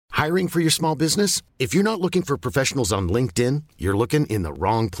Hiring for your small business? If you're not looking for professionals on LinkedIn, you're looking in the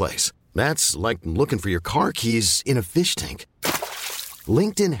wrong place. That's like looking for your car keys in a fish tank.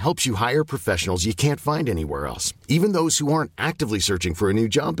 LinkedIn helps you hire professionals you can't find anywhere else, even those who aren't actively searching for a new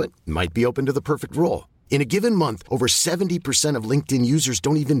job but might be open to the perfect role. In a given month, over 70% of LinkedIn users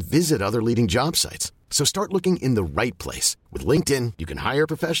don't even visit other leading job sites. So start looking in the right place. With LinkedIn, you can hire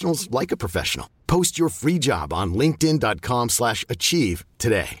professionals like a professional. Post your free job on linkedin.com/achieve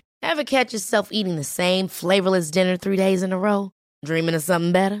today. Ever catch yourself eating the same flavorless dinner 3 days in a row? Dreaming of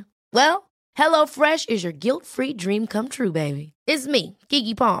something better? Well, HelloFresh is your guilt-free dream come true, baby. It's me,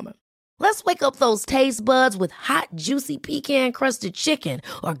 Keke Palmer. Let's wake up those taste buds with hot, juicy pecan-crusted chicken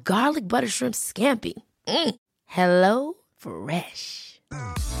or garlic butter shrimp scampi. Hello Fresh.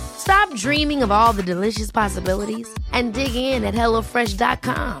 Stop dreaming of all the delicious possibilities and dig in at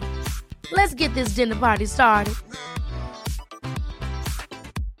HelloFresh.com. Let's get this dinner party started.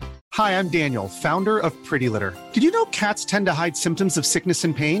 Hi, I'm Daniel, founder of Pretty Litter. Did you know cats tend to hide symptoms of sickness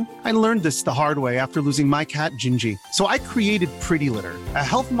and pain? I learned this the hard way after losing my cat, Gingy. So I created Pretty Litter, a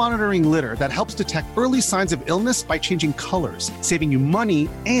health monitoring litter that helps detect early signs of illness by changing colors, saving you money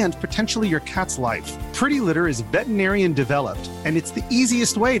and potentially your cat's life. Pretty Litter is veterinarian developed, and it's the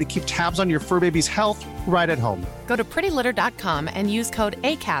easiest way to keep tabs on your fur baby's health right at home. Go to prettylitter.com and use code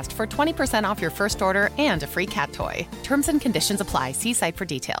ACAST for 20% off your first order and a free cat toy. Terms and conditions apply. See site for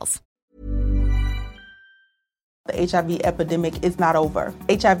details. The HIV epidemic is not over.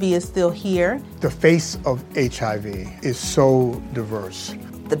 HIV is still here. The face of HIV is so diverse.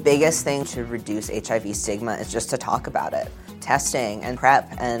 The biggest thing to reduce HIV stigma is just to talk about it. Testing and PrEP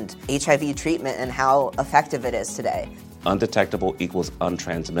and HIV treatment and how effective it is today. Undetectable equals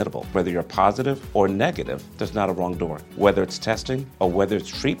untransmittable. Whether you're positive or negative, there's not a wrong door. Whether it's testing or whether it's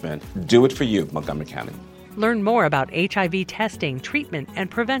treatment, do it for you, Montgomery County. Learn more about HIV testing, treatment, and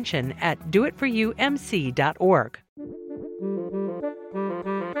prevention at doitforyoumc.org.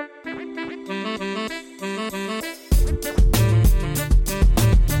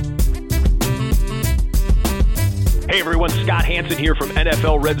 Hey everyone, Scott Hansen here from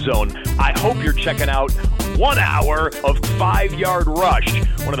NFL Red Zone. I hope you're checking out 1 hour of 5 Yard Rush,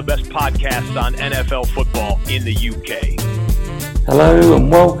 one of the best podcasts on NFL football in the UK. Hello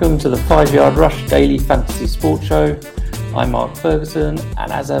and welcome to the 5 Yard Rush Daily Fantasy Sports Show. I'm Mark Ferguson,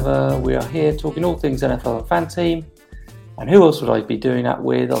 and as ever, we are here talking all things NFL fan team. And who else would I be doing that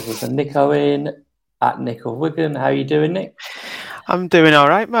with other than Nick Owen at Nick of Wigan? How are you doing, Nick? I'm doing all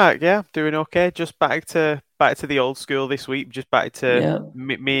right, Mark. Yeah, doing okay. Just back to the old school this week. Just back to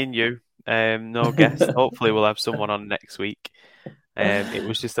me and you. No guest. Hopefully, we'll have someone on next week. It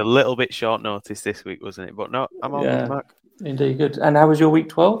was just a little bit short notice this week, wasn't it? But no, I'm on, Mark. Indeed, good. And how was your week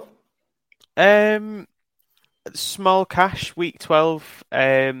 12? Small cash week 12.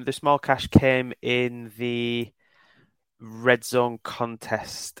 The small cash came in the red zone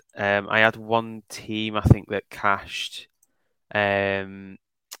contest. I had one team I think that cashed. I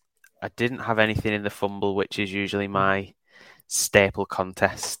didn't have anything in the fumble, which is usually my staple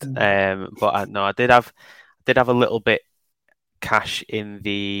contest. But I did have a little bit cash in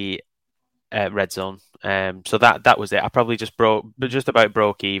the red zone. So that was it. I probably just about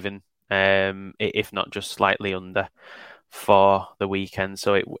broke even, if not just slightly under for the weekend.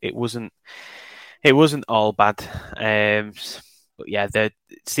 So it wasn't all bad. But yeah, the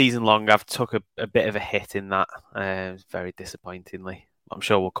season long I've took a bit of a hit in that, very disappointingly. I'm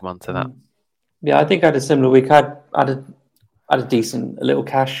sure we'll come on to that. Yeah, I think I had a similar week. I had a decent little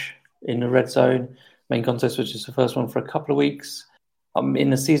cash in the red zone main contest, which is the first one for a couple of weeks. In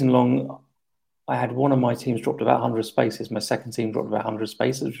the season long, I had one of my teams dropped about 100 spaces. My second team dropped about 100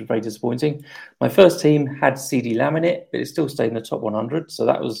 spaces, which was very disappointing. My first team had CD Lamb in it, but it still stayed in the top 100. So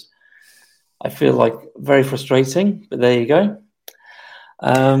that was, I feel like, very frustrating. But there you go.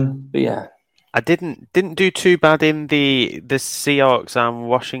 But yeah, I didn't do too bad in the Seahawks and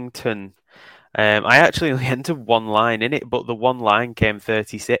Washington. I actually only entered one line in it, but the one line came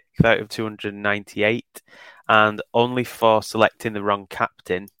 36th out of 298, and only for selecting the wrong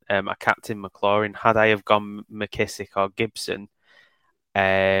captain. I captain McLaurin. Had I have gone McKissick or Gibson,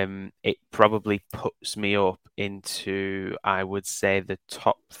 it probably puts me up into, I would say, the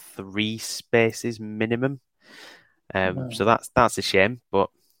top 3 spaces minimum. So that's a shame, but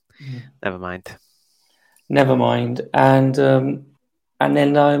never mind. Never mind. And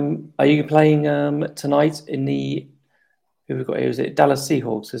then are you playing tonight in the, who we've got here? Is it Dallas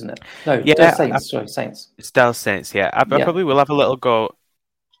Seahawks, isn't it? No, yeah, Dallas Saints. Sorry, Saints. It's Dallas Saints, yeah. I probably will have a little go.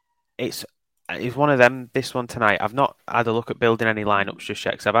 It's one of them, this one tonight. I've not had a look at building any lineups just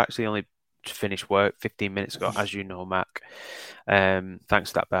yet, because I've actually only finished work 15 minutes ago, as you know, Mark.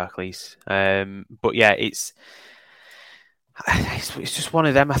 Thanks to that, Barclays. But yeah, it's just one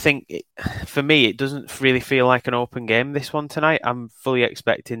of them. I think for me, it doesn't really feel like an open game, this one tonight. I'm fully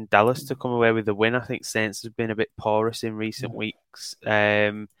expecting Dallas to come away with the win. I think Saints have been a bit porous in recent weeks.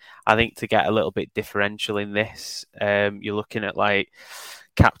 I think to get a little bit differential in this, you're looking at like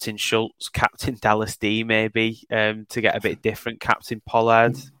Captain Schultz, Captain Dallas D maybe, to get a bit different. Captain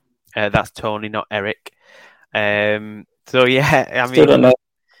Pollard. That's Tony, not Eric. So yeah, I mean, Still don't know.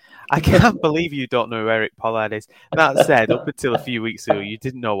 I can't believe you don't know who Eric Pollard is. That said, up until a few weeks ago, you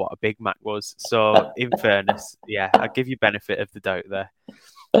didn't know what a Big Mac was. So, in fairness, yeah, I give you benefit of the doubt there.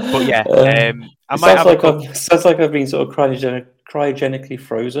 But yeah, I might have. Sounds like I've been sort of cryogenically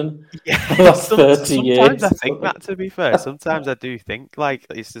frozen. Yeah, for the last 30 years. Sometimes I think that. To be fair, sometimes I do think like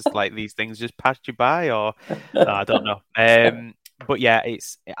it's just like these things just passed you by, or I don't know. But yeah,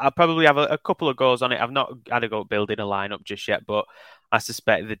 I'll probably have a couple of goals on it. I've not had a go building a lineup just yet, but I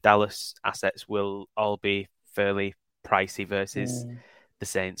suspect the Dallas assets will all be fairly pricey versus the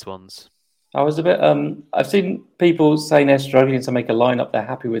Saints ones. I was a bit. I've seen people saying they're struggling to make a lineup they're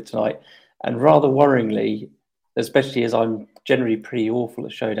happy with tonight, and rather worryingly, especially as I'm generally pretty awful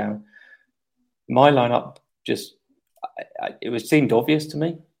at Showdown, my lineup just it seemed obvious to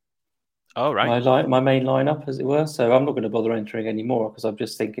me. Oh, right. My main lineup, as it were. So I'm not going to bother entering anymore because I'm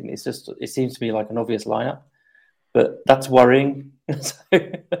just thinking it seems to me like an obvious lineup, but that's worrying.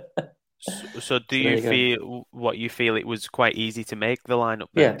 So do you feel what you feel it was quite easy to make the lineup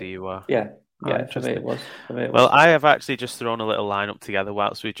then, do you? Yeah, for me it was. Well, I have actually just thrown a little lineup together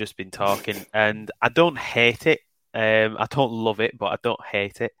whilst we've just been talking, and I don't hate it. I don't love it, but I don't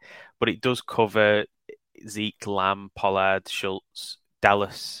hate it. But it does cover Zeke, Lamb, Pollard, Schultz,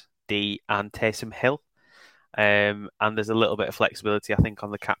 Dallas, D, and Taysom Hill. And there's a little bit of flexibility, I think,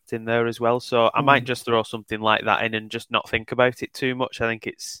 on the captain there as well. So I might just throw something like that in and just not think about it too much. I think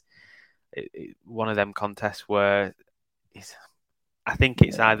it's one of them contests where I think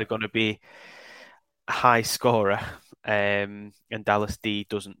it's either going to be a high scorer and Dallas D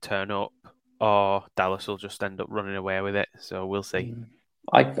doesn't turn up, or Dallas will just end up running away with it. So we'll see.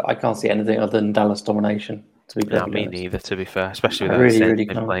 I can't see anything other than Dallas domination, to be perfectly honest. Me neither, to be fair, especially with really, the really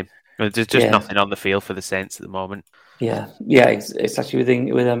Saints playing. There's just nothing on the field for the Saints at the moment. Yeah, it's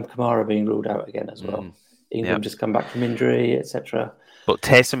actually with Kamara being ruled out again as well. Ingram just come back from injury, etc. But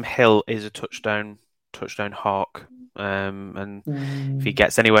Taysom Hill is a touchdown hawk, and if he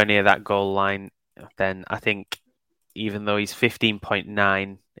gets anywhere near that goal line, then I think even though he's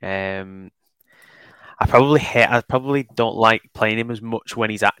 15.9, I probably don't like playing him as much when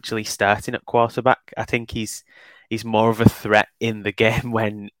he's actually starting at quarterback. I think he's more of a threat in the game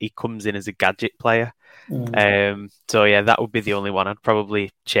when he comes in as a gadget player. So yeah, that would be the only one I'd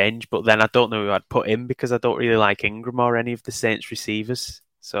probably change. But then I don't know who I'd put in because I don't really like Ingram or any of the Saints receivers.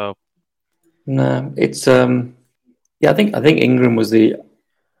 So no, it's I think Ingram was the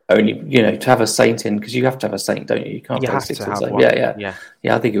only to have a Saint in, because you have to have a Saint, don't you? You can't play 6 and 7. Yeah.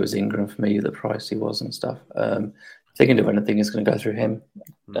 I think it was Ingram for me, the price he was and stuff. If they can do anything, it's going to go through him.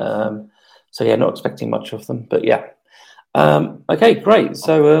 So yeah, not expecting much of them, but yeah. Okay, great.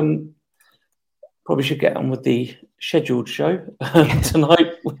 So probably should get on with the scheduled show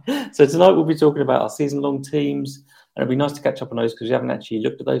tonight. So tonight we'll be talking about our season-long teams, and it'd be nice to catch up on those because we haven't actually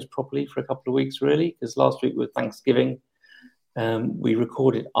looked at those properly for a couple of weeks, really. Because last week with Thanksgiving, we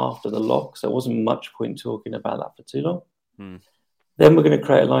recorded after the lock, so it wasn't much point talking about that for too long. Then we're going to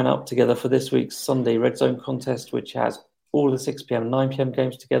create a lineup together for this week's Sunday Red Zone contest, which has all the 6 p.m. and 9 p.m.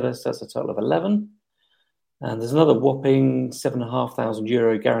 games together, so that's a total of 11. And there's another whopping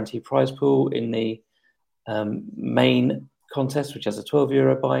 €7,500 guaranteed prize pool in the main contest, which has a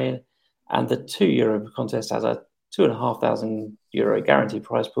 €12 buy-in, and the €2 contest has a €2,500 guaranteed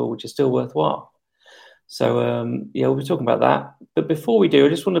prize pool, which is still worthwhile. So, we'll be talking about that. But before we do, I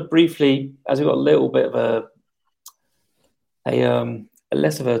just want to briefly, as we've got a little bit of a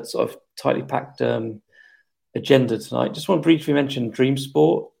less of a sort of tightly packed agenda tonight, just want to briefly mention Dream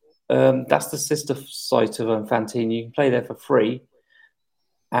Sport. That's the sister site of Fantini. You can play there for free.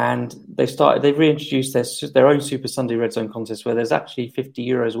 And they've reintroduced their own Super Sunday Red Zone contest where there's actually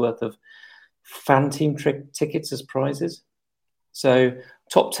 €50 worth of fan team tickets as prizes. So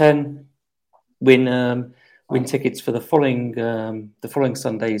top 10 win tickets for the following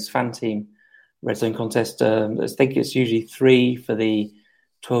Sunday's fan team Red Zone contest. I think it's usually 3 for the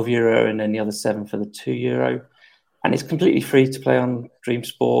 €12 and then the other 7 for the €2. And it's completely free to play on Dream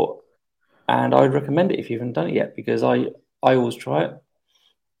Sport. And I would recommend it if you haven't done it yet, because I always try it.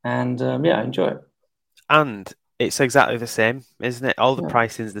 And I enjoy it. And It's exactly the same, isn't it? All the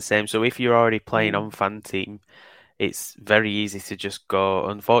pricing's the same. So if you're already playing on FanTeam, it's very easy to just go.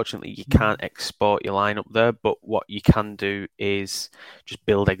 Unfortunately, you can't export your lineup there, but what you can do is just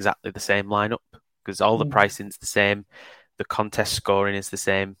build exactly the same lineup because all the pricing's the same. The contest scoring is the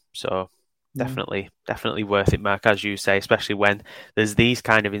same. So definitely worth it, Mark, as you say, especially when there's these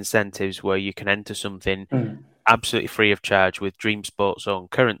kind of incentives where you can enter something absolutely free of charge with Dream Sports Zone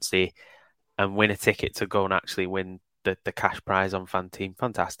currency and win a ticket to go and actually win the cash prize on FanTeam.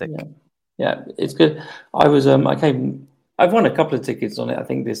 Fantastic. Yeah, it's good. I've won a couple of tickets on it, I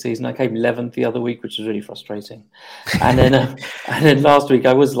think, this season. I came 11th the other week, which was really frustrating. And then last week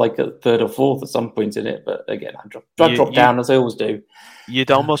I was like a third or fourth at some point in it. But again, I dropped down as I always do.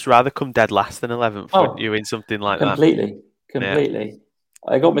 You'd almost rather come dead last than 11th, wouldn't you, in something like completely. that? Completely.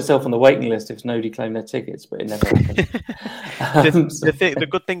 I got myself on the waiting list if nobody claimed their tickets, but it never happened. The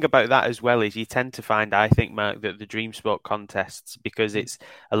good thing about that as well is you tend to find, I think, Mark, that the Dream Sport contests, because it's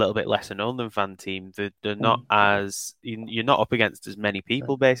a little bit lesser known than FanTeam, they're not as you're not up against as many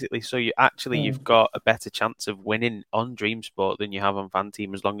people basically. So you've got a better chance of winning on Dream Sport than you have on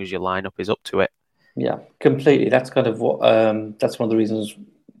FanTeam as long as your lineup is up to it. Yeah, completely. That's kind of what that's one of the reasons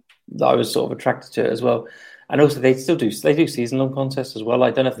that I was sort of attracted to it as well. And also, they do season-long contests as well.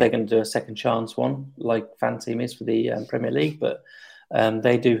 I don't know if they're going to do a second chance one like FanTeam is for the Premier League, but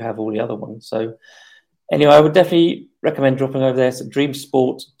they do have all the other ones. So anyway, I would definitely recommend dropping over there to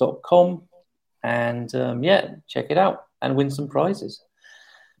dreamsport.com and check it out and win some prizes.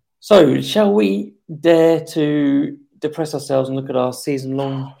 So shall we dare to depress ourselves and look at our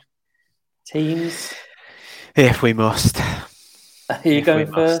season-long teams? If we must. Are you going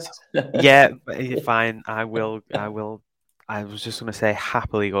first? Yeah, fine. I will. I was just going to say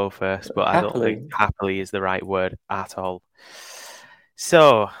happily go first, but I don't think happily is the right word at all.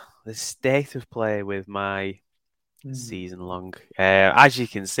 So, the state of play with my season long. As you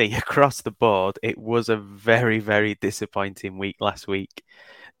can see, across the board, it was a very, very disappointing week last week,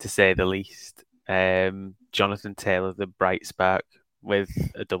 to say the least. Jonathan Taylor, the bright spark, with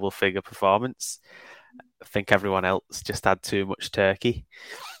a double-figure performance. I think everyone else just had too much turkey.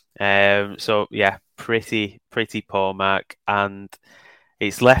 So yeah, pretty poor mark, and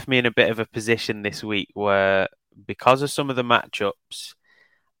it's left me in a bit of a position this week where, because of some of the matchups,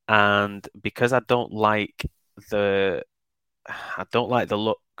 and because I don't like the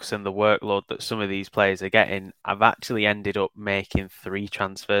looks and the workload that some of these players are getting, I've actually ended up making 3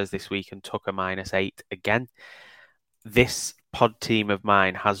 transfers this week and took a -8 again. This pod team of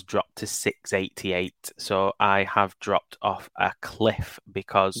mine has dropped to 688, so I have dropped off a cliff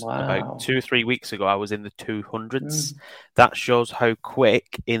because about 2 or 3 weeks ago I was in the 200s. That shows how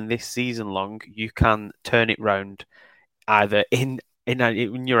quick in this season long you can turn it round, either in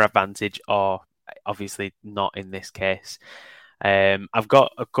your advantage or obviously not in this case. I've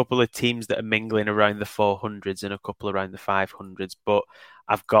got a couple of teams that are mingling around the 400s and a couple around the 500s, but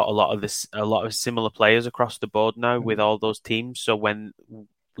I've got a lot of similar players across the board now with all those teams. So when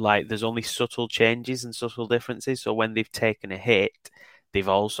there's only subtle changes and subtle differences, so when they've taken a hit, they've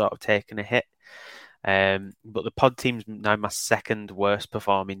all sort of taken a hit. But the pod team's now my second worst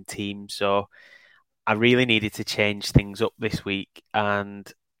performing team, so I really needed to change things up this week.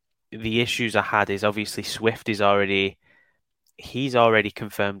 And the issues I had is obviously Swift is already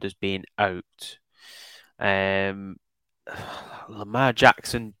confirmed as being out. Lamar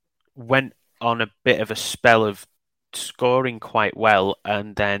Jackson went on a bit of a spell of scoring quite well,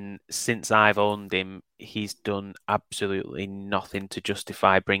 and then since I've owned him, he's done absolutely nothing to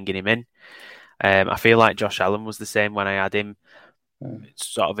justify bringing him in. I feel like Josh Allen was the same when I had him.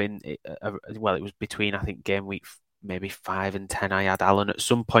 Sort of it was between, I think, game week maybe 5 and 10. I had Allen at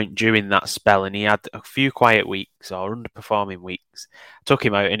some point during that spell, and he had a few quiet weeks or underperforming weeks. I took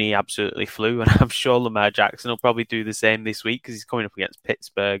him out and he absolutely flew, and I'm sure Lamar Jackson will probably do the same this week because he's coming up against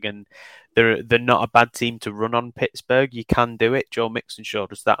Pittsburgh, and they're not a bad team to run on Pittsburgh. You can do it. Joe Mixon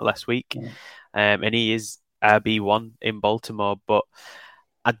showed us that last week, and he is RB1 in Baltimore, but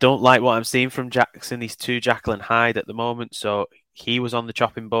I don't like what I'm seeing from Jackson. He's too Jekyll and Hyde at the moment, so he was on the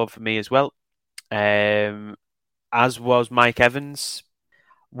chopping board for me as well. As was Mike Evans.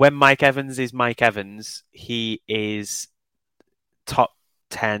 When Mike Evans is Mike Evans, he is top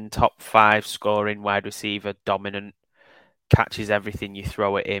 10, top 5 scoring wide receiver, dominant, catches everything you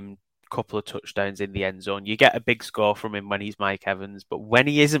throw at him, couple of touchdowns in the end zone. You get a big score from him when he's Mike Evans, but when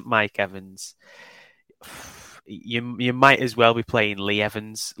he isn't Mike Evans, you might as well be playing Lee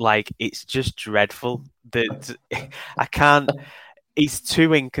Evans. Like, it's just dreadful. I can't... He's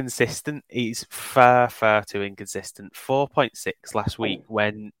too inconsistent. He's far, far too inconsistent. 4.6 last week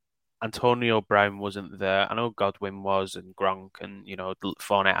when Antonio Brown wasn't there. I know Godwin was, and Gronk, and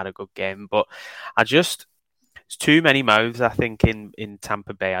Fournette had a good game, but it's too many mouths, I think, in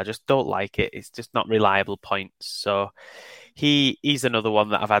Tampa Bay. I just don't like it. It's just not reliable points. So he's another one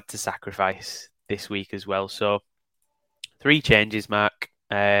that I've had to sacrifice this week as well. So 3 changes, Mark.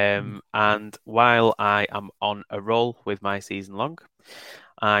 And while I am on a roll with my season long,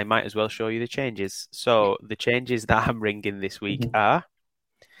 I might as well show you the changes. So the changes that I'm ringing this week are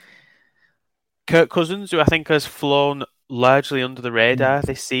Kirk Cousins, who I think has flown largely under the radar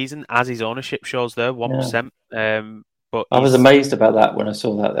this season, as his ownership shows there, 1%. But I was amazed about that when I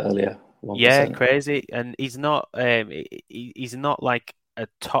saw that earlier. 1%. Yeah, crazy. And he's not like a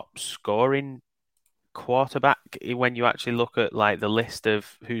top scoring quarterback when you actually look at like the list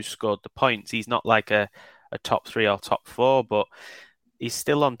of who's scored the points. He's not like a top 3 or top 4, but he's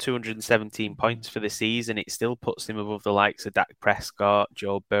still on 217 points for the season. It still puts him above the likes of Dak Prescott,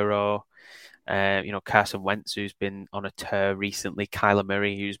 Joe Burrow, Carson Wentz, who's been on a tear recently, Kyler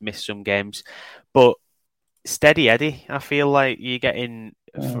Murray, who's missed some games. But steady Eddie, I feel like you're getting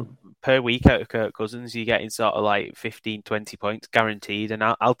per week out of Kirk Cousins, you're getting sort of like 15, 20 points guaranteed, and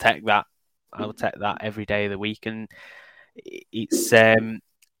I'll take that. I'll take that every day of the week. And it's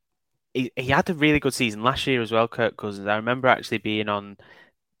he had a really good season last year as well, Kirk Cousins. I remember actually being on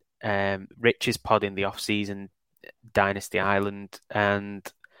Rich's pod in the off-season, Dynasty Island, and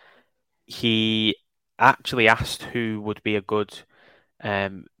he actually asked who would be a good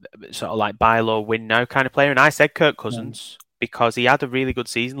sort of like buy low, win now kind of player. And I said Kirk Cousins because he had a really good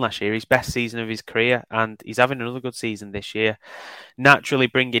season last year, his best season of his career, and he's having another good season this year. Naturally,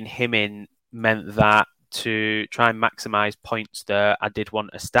 bringing him in meant that to try and maximise points there, I did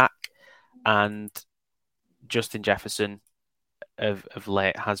want a stack. And Justin Jefferson of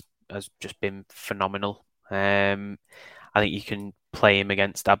late has just been phenomenal. I think you can play him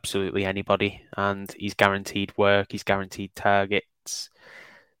against absolutely anybody, and he's guaranteed work, he's guaranteed targets.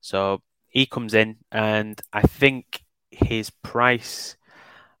 So he comes in, and I think his price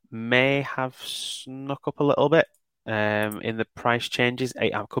may have snuck up a little bit in the price changes.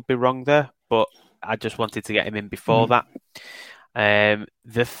 I could be wrong there, but I just wanted to get him in before that.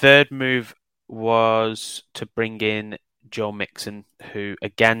 The third move was to bring in Joe Mixon, who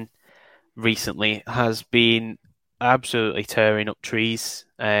again recently has been absolutely tearing up trees.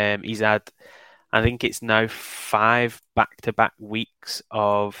 He's had, I think it's now 5 back-to-back weeks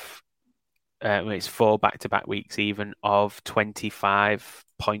of, it's 4 back-to-back weeks even, of 25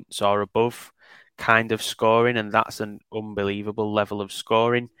 points or above kind of scoring, and that's an unbelievable level of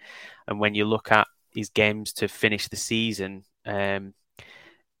scoring. And when you look at his games to finish the season, there's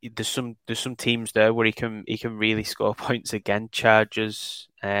some teams there where he can really score points again. Chargers,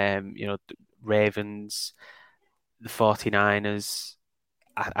 Ravens, the 49ers.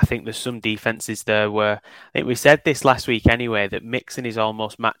 I think there's some defenses there where, I think we said this last week anyway, that Mixon is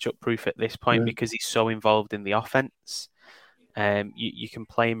almost matchup proof at this point because he's so involved in the offense. You can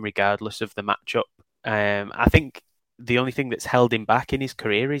play him regardless of the matchup. I think the only thing that's held him back in his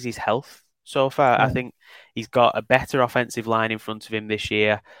career is his health so far. I think he's got a better offensive line in front of him this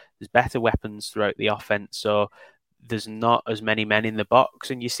year. There's better weapons throughout the offense, so there's not as many men in the box,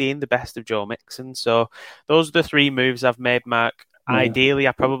 and you're seeing the best of Joe Mixon. So those are the 3 moves I've made, Mark. Ideally,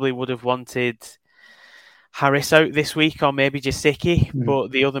 I probably would have wanted Harris out this week, or maybe Gesicki,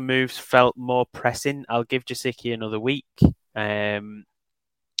 but the other moves felt more pressing. I'll give Gesicki another week, and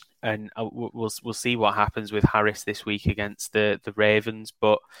we'll see what happens with Harris this week against the Ravens.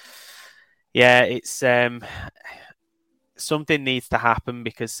 But yeah, it's something needs to happen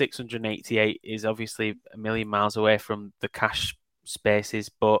because 688 is obviously a million miles away from the cash spaces,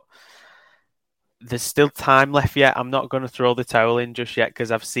 but there's still time left yet. I'm not going to throw the towel in just yet because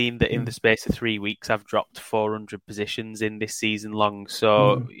I've seen that in the space of 3 weeks, I've dropped 400 positions in this season long.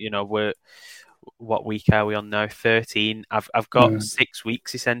 So, what week are we on now? 13. I've got 6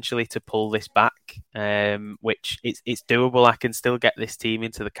 weeks essentially to pull this back, which it's doable. I can still get this team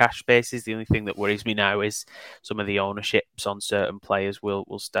into the cash spaces. The only thing that worries me now is some of the ownerships on certain players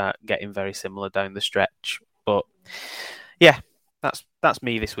will start getting very similar down the stretch. But yeah, that's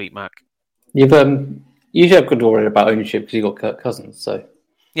me this week, Mark. You've usually have good worry about ownership because you got Kirk Cousins, so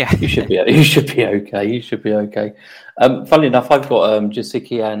yeah, you should be okay. You should be okay. Funnily enough, I've got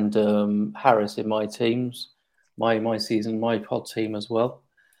Gesicki and Harris in my teams, my season, my pod team as well,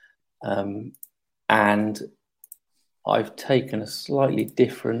 and I've taken a slightly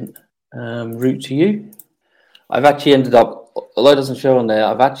different route to you. I've actually ended up, although it doesn't show on there,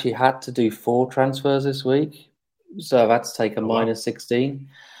 I've actually had to do 4 transfers this week, so I've had to take a minus 16.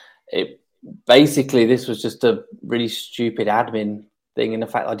 Basically, this was just a really stupid admin thing. And in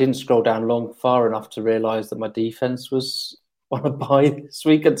fact, I didn't scroll down far enough to realise that my defence was on a bye this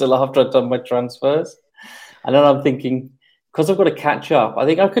week until after I'd done my transfers. And then I'm thinking, because I've got to catch up, I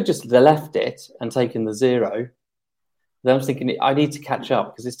think I could just have left it and taken the 0. Then I was thinking I need to catch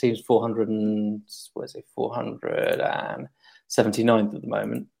up because this team's 479th at the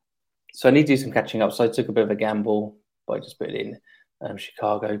moment. So I need to do some catching up. So I took a bit of a gamble by just putting in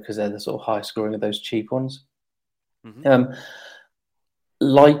Chicago because they're the sort of high scoring of those cheap ones. Mm-hmm.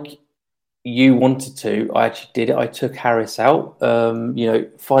 Like you wanted to, I actually did it. I took Harris out.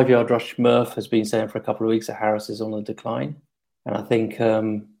 5-yard rush Murph has been saying for a couple of weeks that Harris is on the decline. And I think I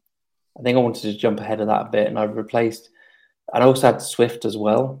wanted to jump ahead of that a bit, and I've replaced. And I also had Swift as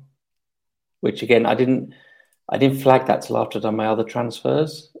well, which again I didn't flag that till after I'd done my other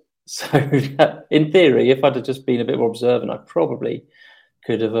transfers. So in theory, if I'd have just been a bit more observant, I probably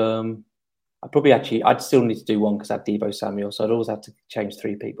could have. I'd still need to do one because I had Deebo Samuel, so I'd always have to change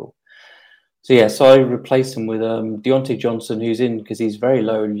 3 people. So yeah, so I replaced him with Deontay Johnson, who's in because he's very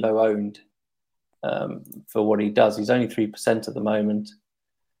low owned for what he does. He's only 3% at the moment,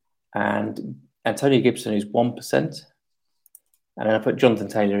 and Antonio Gibson, who's 1%, and then I put Jonathan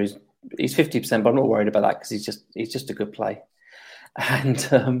Taylor, he's 50%, but I'm not worried about that because he's just a good play. And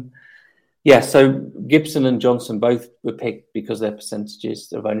so Gibson and Johnson both were picked because their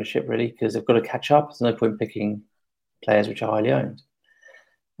percentages of ownership, really, because they've got to catch up. There's no point picking players which are highly owned.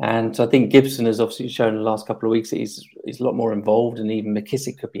 And so I think Gibson has obviously shown in the last couple of weeks that he's a lot more involved, and even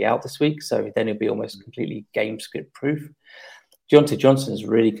McKissick could be out this week, so then he'll be almost completely game script proof. Deontay Johnson is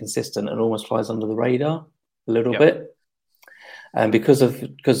really consistent and almost flies under the radar a little bit. And because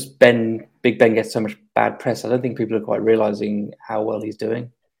Big Ben gets so much bad press, I don't think people are quite realising how well he's doing,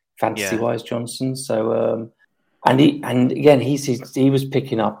 fantasy-wise, Johnson. So, he was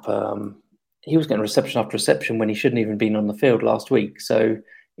picking up, he was getting reception after reception when he shouldn't even been on the field last week. So,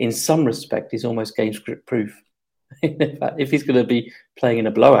 in some respect, he's almost game script proof. In fact, if he's going to be playing in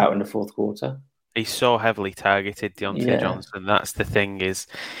a blowout in the fourth quarter. He's so heavily targeted, Deontay Johnson. That's the thing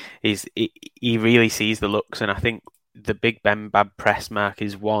he really sees the looks, and I think the Big Ben bad press mark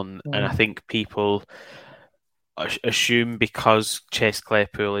is one, and I think people assume because Chase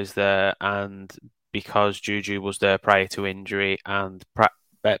Claypool is there and because Juju was there prior to injury and Pat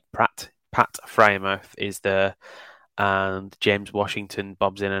Freiermuth is there and James Washington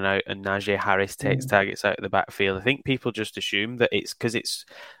bobs in and out and Najee Harris takes targets out of the backfield. I think people just assume that it's because it's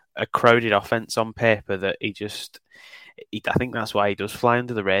a crowded offense on paper that I think that's why he does fly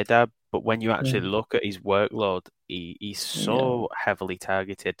under the radar. But when you actually look at his workload, he's so heavily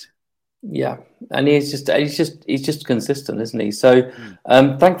targeted. Yeah, and he's just consistent, isn't he? So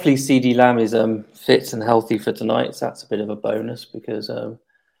thankfully, CD Lamb is fit and healthy for tonight. So that's a bit of a bonus because,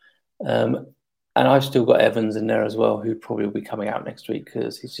 and I've still got Evans in there as well, who probably will be coming out next week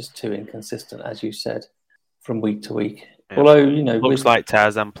because he's just too inconsistent, as you said, from week to week. Yeah. Although looks like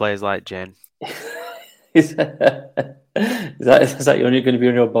Tarzan plays like Jen. Is that going to be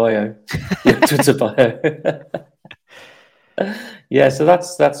on your bio, your Twitter bio? Yeah, so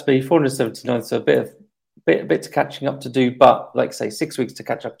that's me, 479. So a bit to catching up to do, but like I say, 6 weeks to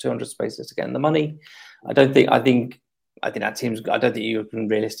catch up 200 spaces to get in the money. I think that team's. I don't think you're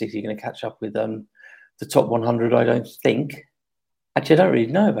realistically going to catch up with the top 100. I don't think. Actually, I don't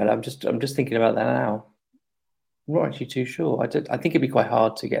really know about it. I'm just thinking about that now. I'm not actually too sure. I think it'd be quite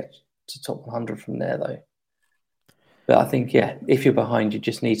hard to get to top 100 from there, though. But I think, if you're behind, you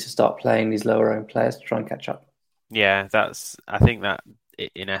just need to start playing these lower owned players to try and catch up. Yeah, I think that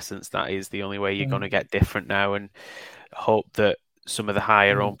in essence, that is the only way you're going to get different now, and hope that some of the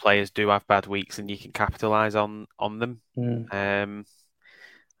higher owned players do have bad weeks and you can capitalise on them.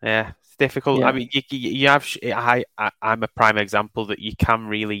 It's difficult. Yeah. I mean, you have. I'm a prime example that you can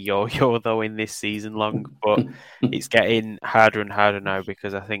really yo-yo though in this season long, but it's getting harder and harder now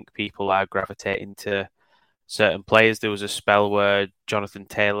because I think people are gravitating to certain players. There was a spell where Jonathan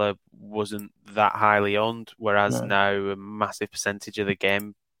Taylor wasn't that highly owned, whereas now a massive percentage of the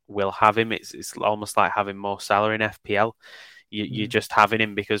game will have him. It's almost like having Mo Salah in FPL. You're just having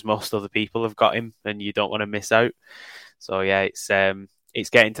him because most other people have got him, and you don't want to miss out. So yeah, it's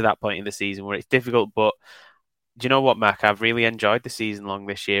getting to that point in the season where it's difficult. But do you know what, Mark? I've really enjoyed the season long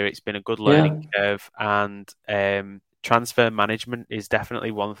this year. It's been a good learning curve, and transfer management is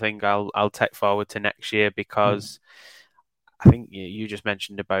definitely one thing I'll take forward to next year because I think you just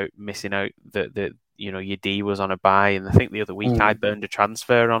mentioned about missing out that your D was on a buy, and I think the other week I burned a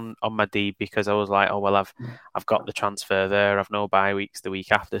transfer on my D because I was like, oh well, I've got the transfer there, I've no bye weeks the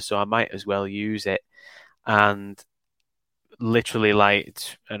week after, so I might as well use it. And literally like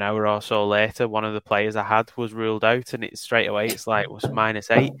an hour or so later, one of the players I had was ruled out, and straight away it was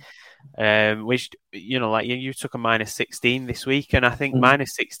 -8. Which, like you took a -16 this week, and I think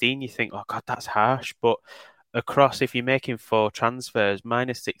 -16, you think, oh God, that's harsh. But across, if you're making 4 transfers,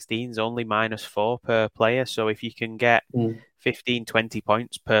 -16 is only -4 per player. So if you can get 15, 20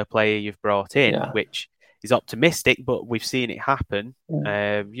 points per player you've brought in, which is optimistic, but we've seen it happen.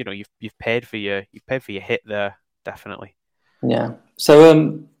 You've paid for your hit there, definitely. Yeah. So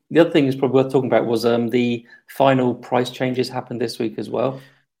the other thing is probably worth talking about was the final price changes happened this week as well.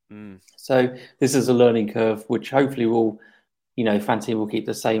 So this is a learning curve, which hopefully will, Fantasy will keep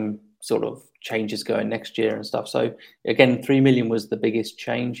the same sort of changes going next year and stuff. So again, 3 million was the biggest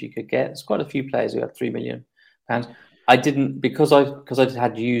change you could get. There's quite a few players who had £3 million. I didn't, because I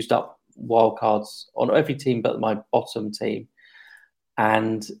had used up wildcards on every team but my bottom team,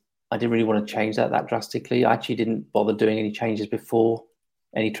 and I didn't really want to change that drastically. I actually didn't bother doing any transfers before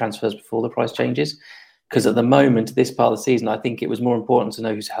the price changes, because at the moment, this part of the season, I think it was more important to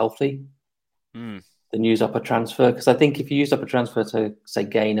know who's healthy than use up a transfer. Because I think if you use up a transfer to, say,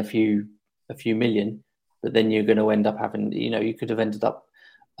 gain a few million, but then you're going to end up having, you could have ended up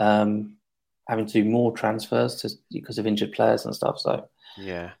having to do more transfers because of injured players and stuff. So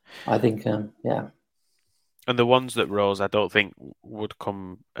yeah, I think And the ones that rose, I don't think would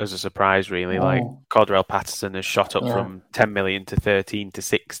come as a surprise, really. Like Cordarrelle Patterson has shot up from 10 million to 13 to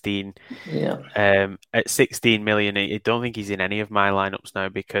 16. Yeah. At 16 million, I don't think he's in any of my lineups now,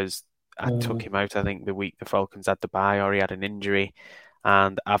 because I took him out, I think, the week the Falcons had the bye, or he had an injury,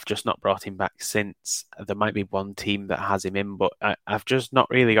 and I've just not brought him back since. There might be one team that has him in, but I've just not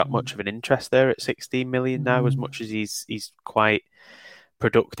really got much of an interest there at 16 million now, as much as he's quite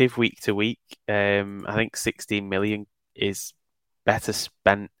productive week to week. I think 16 million is better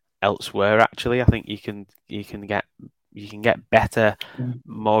spent elsewhere. Actually, I think you can get better,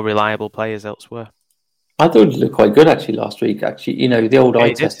 more reliable players elsewhere. I thought he looked quite good actually last week. Actually, the old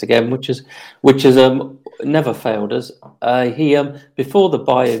eye test again, which has never failed us. He before the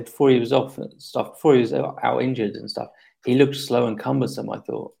bye, before he was off and stuff, before he was out injured and stuff, he looked slow and cumbersome. I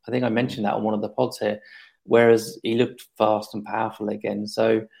think I mentioned that on one of the pods here. Whereas he looked fast and powerful again.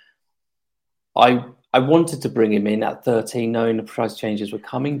 So I wanted to bring him in at 13, knowing the price changes were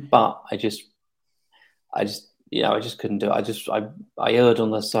coming, but I just couldn't do it. I erred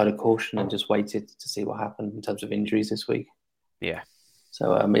on the side of caution and just waited to see what happened in terms of injuries this week. Yeah.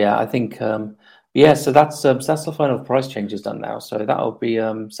 So I think so that's the final price changes done now. So that'll be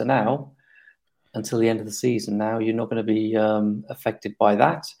so now until the end of the season. Now you're not going to be affected by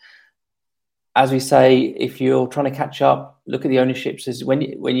that. As we say, if you're trying to catch up, look at the ownerships. Is when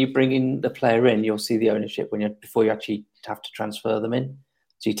you bring in the player in, you'll see the ownership before you actually have to transfer them in.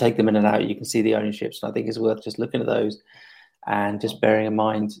 So you take them in and out, you can see the ownerships. And I think it's worth just looking at those and just bearing in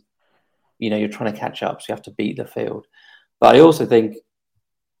mind, you're trying to catch up, so you have to beat the field. But I also think,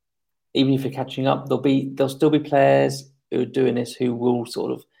 even if you're catching up, there'll still be players who are doing this who will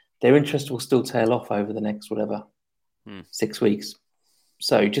their interest will still tail off over the next 6 weeks.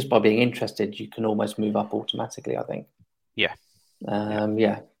 So just by being interested, you can almost move up automatically, I think. Yeah.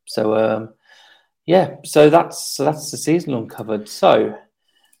 So that's the season uncovered. So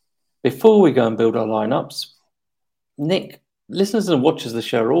before we go and build our lineups, Nick, listeners and watchers of the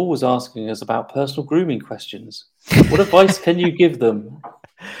show are always asking us about personal grooming questions. What advice can you give them?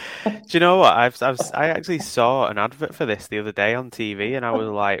 Do you know what? I actually saw an advert for this the other day on TV, and I was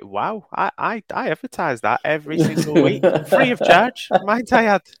like, "Wow! I advertise that every single week, free of charge. Might I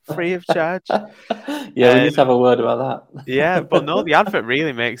add, free of charge?" Yeah, we need to have a word about that. Yeah, but no, the advert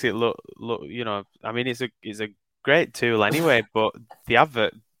really makes it look. I mean, it's a great tool anyway, but the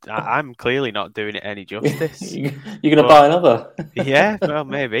advert, I'm clearly not doing it any justice. You're going to buy another? Yeah, well,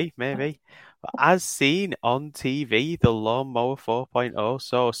 maybe. As seen on TV, the Lawnmower 4.0,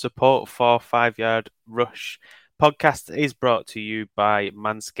 so support for 5 Yard Rush podcast is brought to you by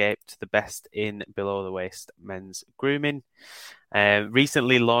Manscaped, the best in below-the-waist men's grooming.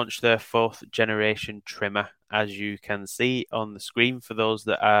 Recently launched their 4th generation trimmer, as you can see on the screen for those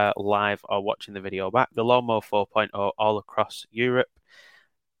that are live or watching the video back. The Lawnmower 4.0 all across Europe.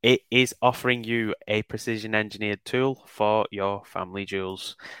 It is offering you a precision-engineered tool for your family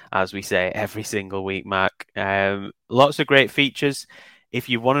jewels, as we say every single week, Mark. Lots of great features. If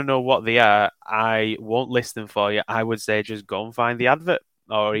you want to know what they are, I won't list them for you. I would say just go and find the advert,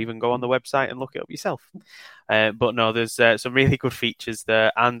 or even go on the website and look it up yourself. But no, there's some really good features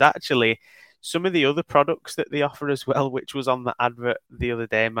there. And actually, some of the other products that they offer as well, which was on the advert the other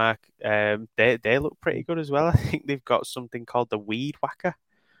day, Mark, they look pretty good as well. I think they've got something called the Weed Whacker.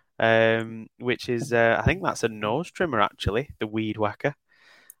 which is, I think that's a nose trimmer, actually, the Weed Whacker.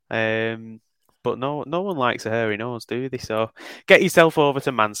 But no one likes a hairy nose, do they? So get yourself over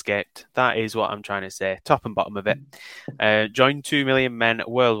to Manscaped. That is what I'm trying to say, top and bottom of it. Join 2 million men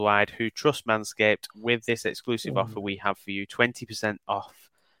worldwide who trust Manscaped with this exclusive offer we have for you, 20% off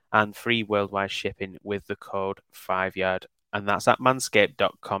and free worldwide shipping with the code 5yard. And that's at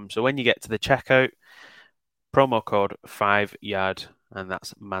manscaped.com. So when you get to the checkout, promo code 5yard, and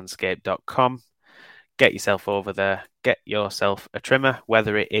that's manscaped.com. Get yourself over there. Get yourself a trimmer,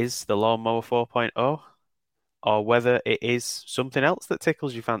 whether it is the Lawnmower 4.0 or whether it is something else that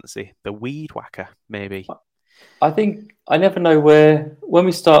tickles your fancy. The Weed Whacker, maybe. I think I never know where, when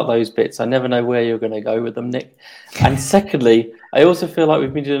we start those bits, I never know where you're going to go with them, Nick. And secondly, I also feel like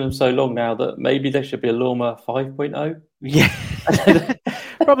we've been doing them so long now that maybe there should be a Lawnmower 5.0. Yeah.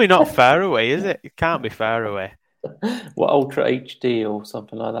 Probably not far away, is it? It can't be far away. What, Ultra HD or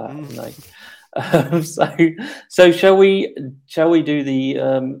something like that? So shall we do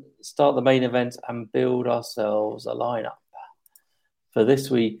the start the main event and build ourselves a lineup for this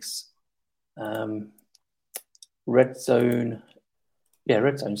week's Red Zone? Yeah,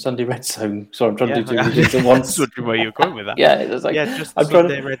 Red Zone, Sunday Red Zone. Sorry, I'm trying to do too many things at once. That's where you're going with that. Just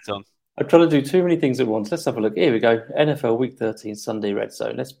Sunday Red Zone. I'm trying to do too many things at once. Let's have a look. Here we go. NFL Week 13, Sunday Red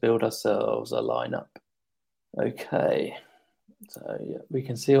Zone. Let's build ourselves a lineup. Okay. So, yeah, we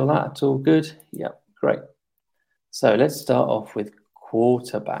can see all that. It's all good. Yep, great. So, let's start off with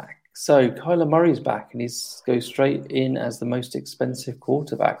quarterback. So, Kyler Murray's back and he's goes straight in as the most expensive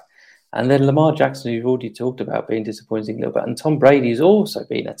quarterback. And then Lamar Jackson, who've already talked about being disappointing a little bit. And Tom Brady's also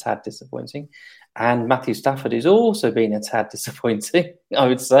been a tad disappointing. And Matthew Stafford is also been a tad disappointing, I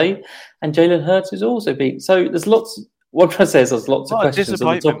would say. And Jalen Hurts has also been. So, there's lots. What I'm trying to say is there's lots of questions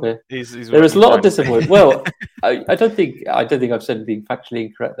on the top here. There is a lot of disappointment. Well, I don't think I've said anything factually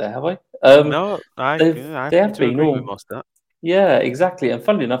incorrect there, have I? No, they have been all. With most of that. Yeah, exactly. And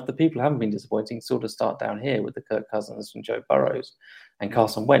funnily enough, the people who haven't been disappointing sort of start down here with the Kirk Cousins and Joe Burrows and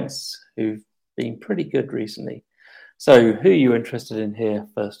Carson Wentz, who've been pretty good recently. So, who are you interested in here,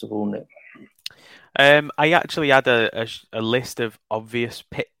 first of all, Nick? I actually had a list of obvious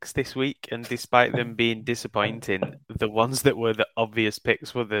picks this week, and despite them being disappointing, the ones that were the obvious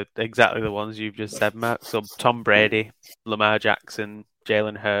picks were exactly the ones you've just said, Matt. So Tom Brady, Lamar Jackson,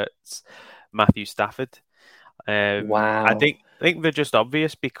 Jalen Hurts, Matthew Stafford. Wow. I think they're just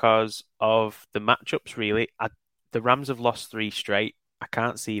obvious because of the matchups, really. The Rams have lost 3 straight. I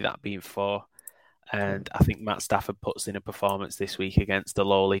can't see that being 4. And I think Matt Stafford puts in a performance this week against the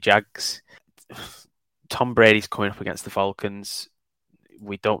lowly Jags. Tom Brady's coming up against the Falcons.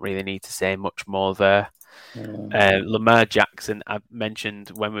 We don't really need to say much more there. Lamar Jackson, I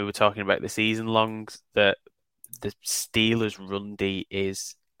mentioned when we were talking about the season longs that the Steelers' run D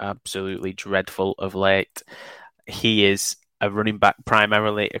is absolutely dreadful of late. He is a running back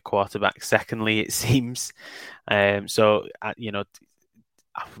primarily, a quarterback secondly, it seems. So,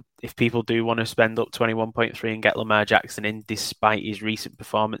 if people do want to spend up 21.3 and get Lamar Jackson in, despite his recent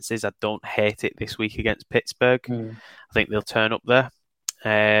performances, I don't hate it this week against Pittsburgh. I think they'll turn up there.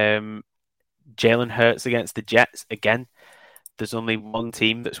 Jalen Hurts against the Jets. Again, there's only one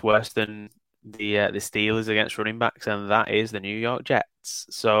team that's worse than the Steelers against running backs, and that is the New York Jets.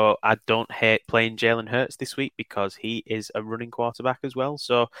 So I don't hate playing Jalen Hurts this week because he is a running quarterback as well.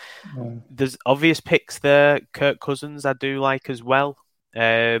 So there's obvious picks there. Kirk Cousins I do like as well.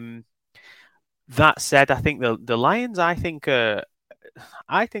 That said, I think the Lions. I think that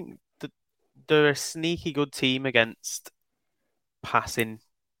they're a sneaky good team against passing.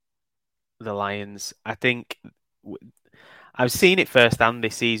 The Lions. I think I've seen it firsthand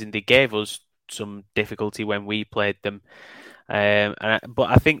this season. They gave us some difficulty when we played them, but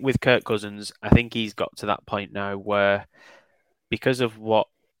I think with Kirk Cousins, I think he's got to that point now where, because of what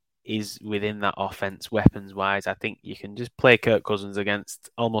is within that offense, weapons-wise, I think you can just play Kirk Cousins against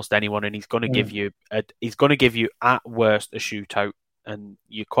almost anyone, and he's going to give you at worst a shootout, and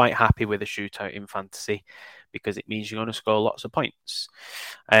you're quite happy with a shootout in fantasy because it means you're going to score lots of points.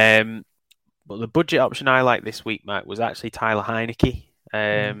 But the budget option I like this week, Mike, was actually Tyler Heineke.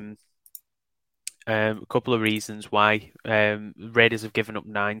 A couple of reasons why. Raiders have given up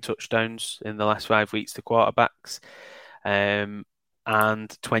 9 touchdowns in the last 5 weeks to quarterbacks.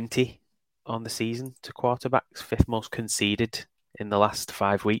 And 20 on the season to quarterbacks, 5th most conceded in the last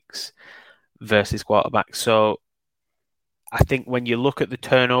 5 weeks versus quarterbacks. So I think when you look at the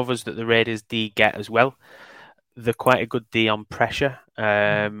turnovers that the Raiders D get as well, they're quite a good D on pressure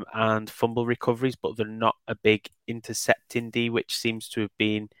and fumble recoveries, but they're not a big intercepting D, which seems to have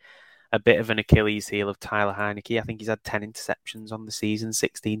been a bit of an Achilles heel of Tyler Heineke. I think he's had 10 interceptions on the season,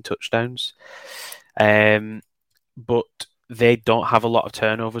 16 touchdowns. But they don't have a lot of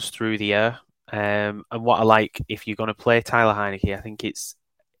turnovers through the air. And what I like, if you're going to play Tyler Heineke, I think it's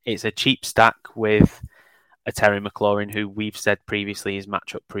a cheap stack with a Terry McLaurin, who we've said previously is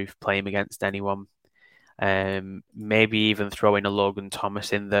matchup proof, play him against anyone. Maybe even throw in a Logan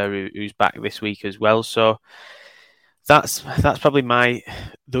Thomas in there who's back this week as well. So that's probably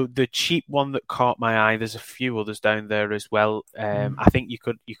the cheap one that caught my eye. There's a few others down there as well. I think you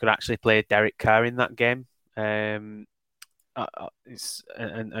could actually play Derek Carr in that game. And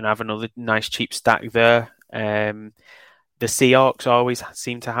have another nice cheap stack there. The Seahawks always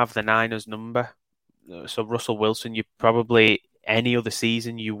seem to have the Niners number. So Russell Wilson, you probably any other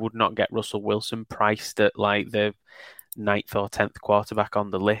season you would not get Russell Wilson priced at like the 9th or 10th quarterback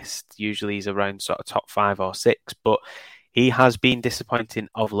on the list. Usually he's around sort of top 5 or 6, but he has been disappointing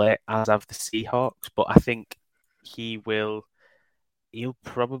of late, as have the Seahawks. But I think he'll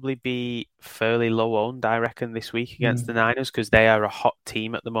probably be fairly low owned, I reckon, this week against the Niners, because they are a hot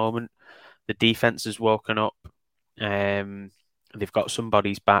team at the moment. The defense has woken up. They've got some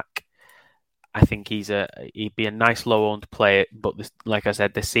bodies back. I think he'd be a nice low-owned play, but like I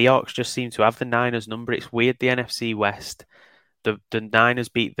said, the Seahawks just seem to have the Niners number. It's weird, the NFC West. The Niners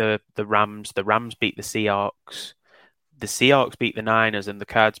beat the Rams beat the Seahawks beat the Niners, and the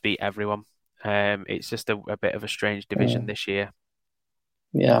Cards beat everyone. It's just a bit of a strange division this year.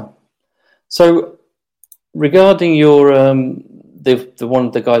 Yeah. So regarding your the one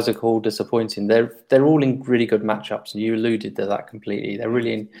of the guys are called disappointing, they're all in really good matchups, and you alluded to that completely. They're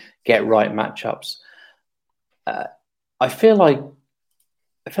really in get right matchups. I feel like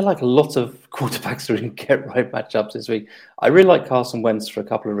a lot of quarterbacks are in get right matchups this week. I really like Carson Wentz for a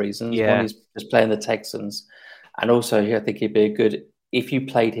couple of reasons. Yeah. One, he's playing the Texans, and also I think he'd be a good if you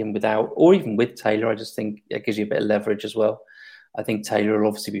played him without or even with Taylor. I just think it gives you a bit of leverage as well. I think Taylor will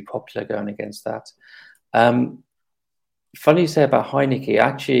obviously be popular going against that. Funny you say about Heineke.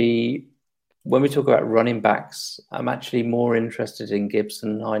 Actually, when we talk about running backs, I'm actually more interested in Gibson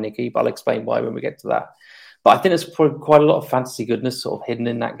and Heineke, but I'll explain why when we get to that. But I think there's probably quite a lot of fantasy goodness sort of hidden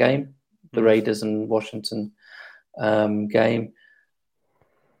in that game, the Raiders and Washington game.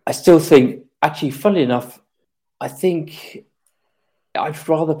 I still think, actually, funnily enough, I think I'd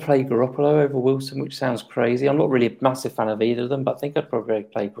rather play Garoppolo over Wilson, which sounds crazy. I'm not really a massive fan of either of them, but I think I'd probably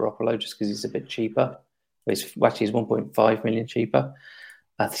play Garoppolo just because he's a bit cheaper. He's 1.5 million cheaper.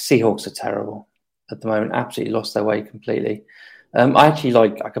 The Seahawks are terrible at the moment. Absolutely lost their way completely. I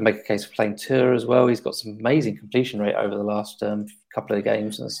can make a case for playing Tua as well. He's got some amazing completion rate over the last couple of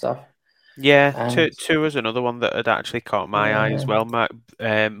games and stuff. Yeah, Tua is another one that had actually caught my eye as well, Mark.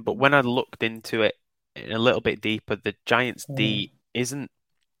 But when I looked into it a little bit deeper, the Giants' D isn't.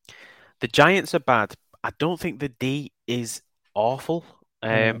 The Giants are bad. I don't think the D is awful.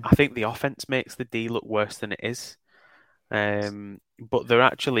 I think the offense makes the D look worse than it is. But they're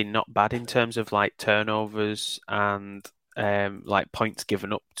actually not bad in terms of like turnovers and like points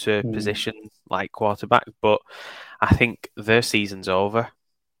given up to position like quarterback. But I think their season's over.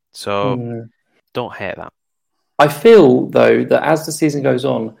 So don't hate that. I feel though that as the season goes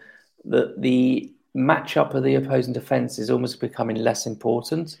on, that the matchup of the opposing defense is almost becoming less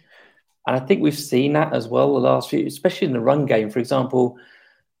important. And I think we've seen that as well the last few, especially in the run game. For example,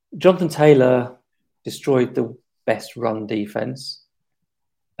 Jonathan Taylor destroyed the best run defense.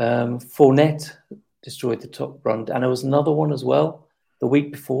 Fournette destroyed the top run. And there was another one as well the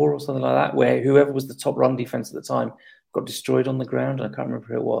week before or something like that, where whoever was the top run defense at the time got destroyed on the ground. I can't remember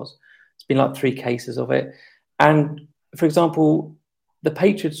who it was. It's been like 3 cases of it. And for example, the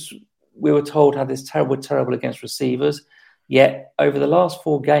Patriots, we were told, had this terrible against receivers. Yet over the last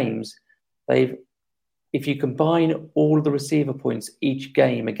 4 games, if you combine all of the receiver points each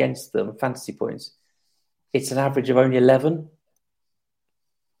game against them, fantasy points, it's an average of only 11,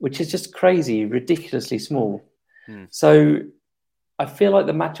 which is just crazy, ridiculously small. So I feel like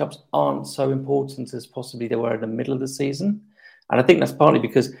the matchups aren't so important as possibly they were in the middle of the season. And I think that's partly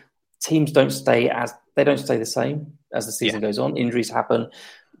because teams don't stay the same as the season goes on. Injuries happen.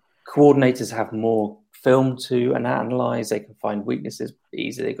 Coordinators have more film to analyze. They can find weaknesses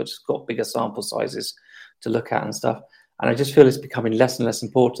easily. They've just got bigger sample sizes to look at and stuff. And I just feel it's becoming less and less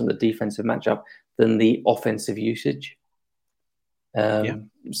important, the defensive matchup, than the offensive usage.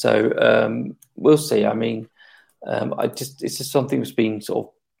 So we'll see. I mean, it's just something that's been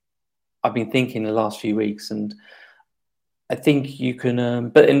I've been thinking the last few weeks, and I think you can,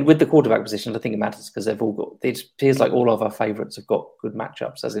 but with the quarterback position, I think it matters because it appears like all of our favourites have got good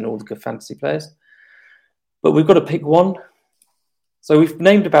matchups, as in all the good fantasy players. But we've got to pick one. So we've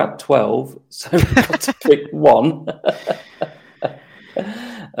named about 12, so we've got to pick one.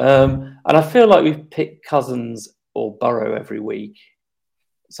 And I feel like we've picked Cousins or Burrow every week.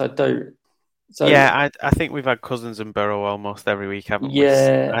 So I think we've had Cousins and Burrow almost every week, haven't we?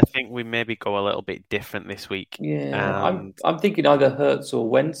 Yeah. I think we maybe go a little bit different this week. Yeah, I'm thinking either Hurts or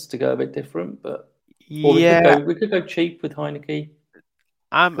Wentz to go a bit different, but we could go cheap with Heineke.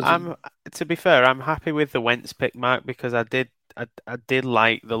 To be fair, I'm happy with the Wentz pick, Mark, because I did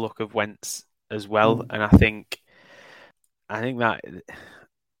like the look of Wentz as well, and I think that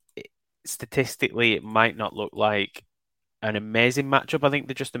statistically it might not look like an amazing matchup. I think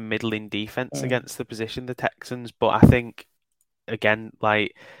they're just a middling defense against the position, the Texans. But I think, again,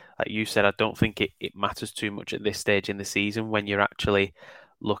 like you said, I don't think it matters too much at this stage in the season when you're actually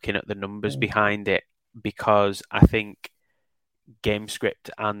looking at the numbers behind it, because I think game script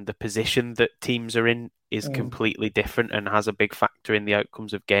and the position that teams are in is completely different and has a big factor in the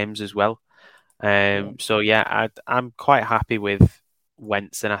outcomes of games as well. So yeah, I'm quite happy with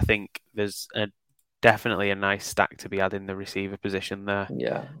Wentz, and I think there's definitely a nice stack to be had in the receiver position there.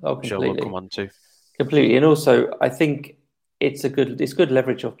 Yeah, which we'll come on to. Completely, and also I think it's good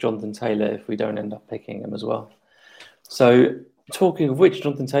leverage off Jonathan Taylor if we don't end up picking him as well. So talking of which,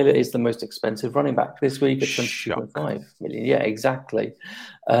 Jonathan Taylor is the most expensive running back this week at 22.5 million. Yeah, exactly.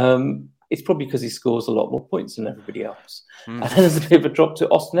 It's probably because he scores a lot more points than everybody else. And then there's a bit of a drop to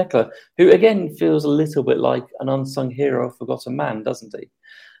Austin Eckler, who again feels a little bit like an unsung hero, forgotten man, doesn't he?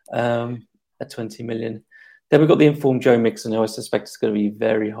 At 20 million. Then we've got the informed Joe Mixon, who I suspect is going to be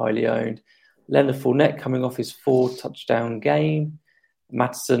very highly owned. Leonard Fournette coming off his 4-touchdown game.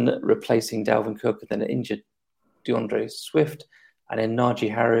 Mattison replacing Dalvin Cook, and then an injured DeAndre Swift. And then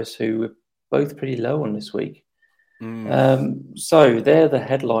Najee Harris, who were both pretty low on this week. So they're the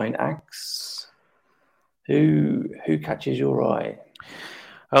headline acts. Who catches your eye?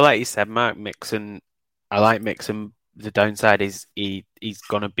 Well, like you said, Mark Mixon. I like Mixon. The downside is he's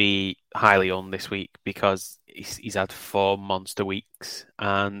going to be highly owned this week because he's had 4 monster weeks,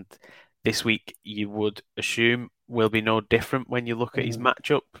 and this week you would assume will be no different when you look at his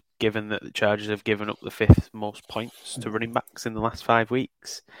matchup, given that the Chargers have given up the 5th most points to running backs in the last 5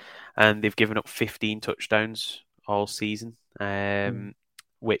 weeks, and they've given up 15 touchdowns all season,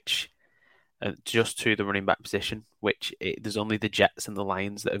 which just to the running back position, there's only the Jets and the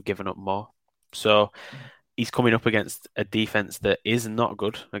Lions that have given up more. So he's coming up against a defense that is not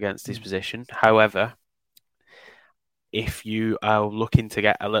good against his position. However, if you are looking to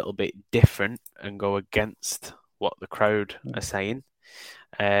get a little bit different and go against what the crowd are saying,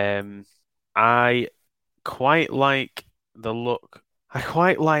 I quite like the look. I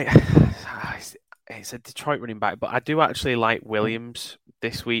quite like... It's a Detroit running back, but I do actually like Williams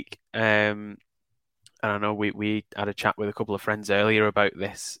this week. And I know we had a chat with a couple of friends earlier about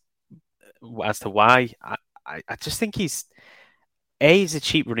this as to why. I just think he's a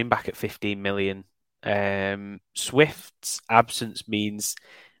cheap running back at 15 million. Swift's absence means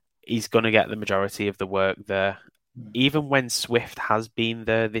he's going to get the majority of the work there. Even when Swift has been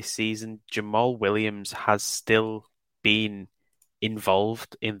there this season, Jamal Williams has still been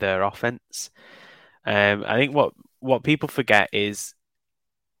involved in their offense. I think what people forget is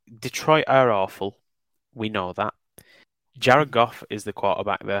Detroit are awful. We know that. Jared Goff is the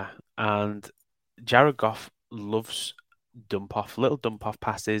quarterback there, and Jared Goff loves little dump off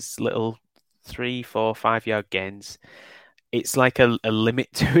passes, little 3, 4, 5 yard gains. It's like a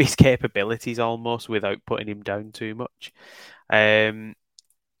limit to his capabilities almost without putting him down too much. And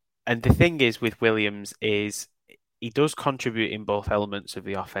the thing is with Williams is he does contribute in both elements of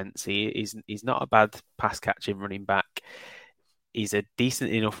the offense. He's not a bad pass catching running back. He's a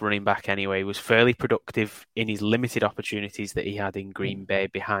decent enough running back anyway. He was fairly productive in his limited opportunities that he had in Green Bay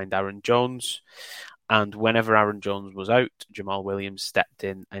behind Aaron Jones. And whenever Aaron Jones was out, Jamal Williams stepped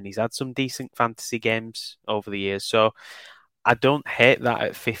in, and he's had some decent fantasy games over the years. So I don't hate that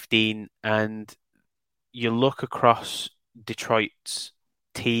at 15. And you look across Detroit's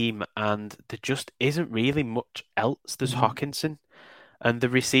team, and there just isn't really much else. There's Hockenson, and the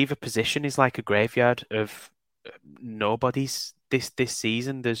receiver position is like a graveyard of nobody's this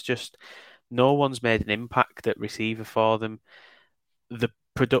season. There's just no one's made an impact at receiver for them. The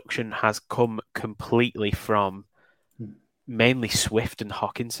production has come completely from mainly Swift and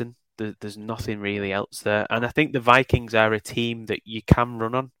Hockenson. There's nothing really else there. And I think the Vikings are a team that you can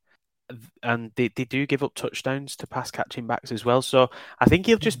run on. And they do give up touchdowns to pass catching backs as well. So I think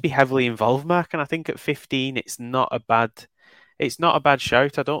he'll just be heavily involved, Mark. And I think at 15, it's not a bad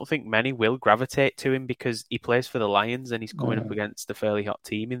shout. I don't think many will gravitate to him because he plays for the Lions and he's coming up against a fairly hot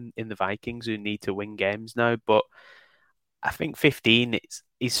team in the Vikings who need to win games now. But I think 15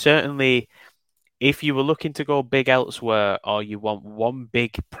 is certainly, if you were looking to go big elsewhere or you want one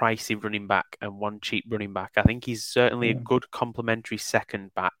big pricey running back and one cheap running back, I think he's certainly a good complementary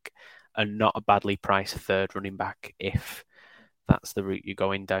second back and not a badly priced third running back if that's the route you're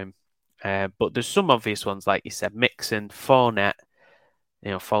going down. But there's some obvious ones, like you said, Mixon, Fournette.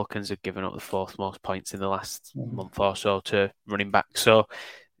 Falcons have given up the fourth most points in the last month or so to running back. So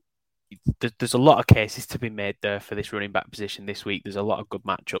there's a lot of cases to be made there for this running back position this week. There's a lot of good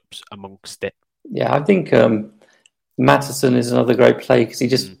matchups amongst it. Yeah, I think Mattison is another great play because he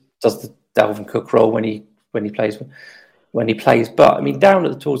just does the Dalvin Cook role when he plays. But I mean,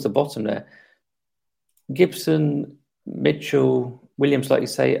 down towards the bottom there, Gibson, Mitchell, Williams, like you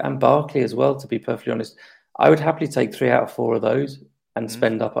say, and Barkley as well. To be perfectly honest, I would happily take 3 out of 4 of those and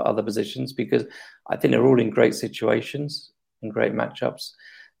spend up at other positions because I think they're all in great situations and great matchups.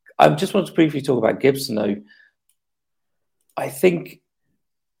 I just want to briefly talk about Gibson, though. I think,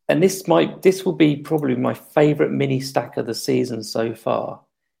 and this will be probably my favourite mini stack of the season so far,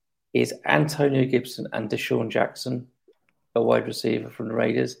 is Antonio Gibson and Deshaun Jackson, a wide receiver from the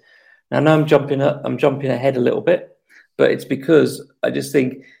Raiders. Now, I know I'm jumping ahead a little bit, but it's because I just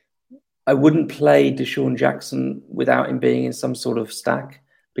think I wouldn't play Deshaun Jackson without him being in some sort of stack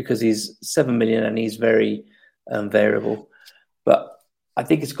because he's $7 million and he's very variable. But I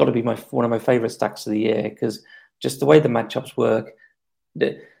think it's got to be one of my favourite stacks of the year because just the way the matchups work,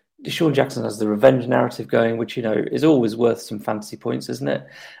 Deshaun Jackson has the revenge narrative going, which is always worth some fantasy points, isn't it?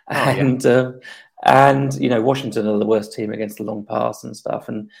 And Washington are the worst team against the long pass and stuff.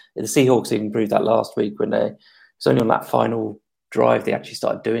 And the Seahawks even proved that last week when it's only on that final drive they actually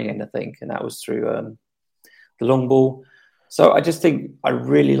started doing anything, and that was through the long ball. So I just think I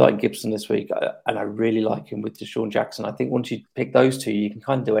really like Gibson this week, and I really like him with Deshaun Jackson. I think once you pick those two, you can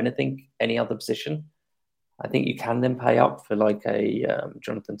kind of do anything, any other position. I think you can then pay up for like a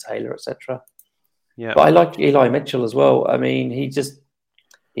Jonathan Taylor, etc. Yeah, but I like Eli Mitchell as well. I mean, he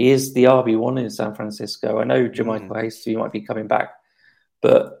is the RB1 in San Francisco. I know Jermichael Hasty might be coming back,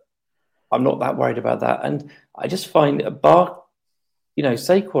 but I'm not that worried about that. And I just find Saquon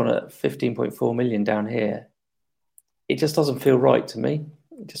at 15.4 million down here, it just doesn't feel right to me.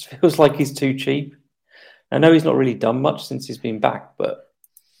 It just feels like he's too cheap. I know he's not really done much since he's been back, but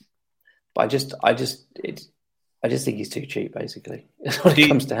I just think he's too cheap, basically. That's what it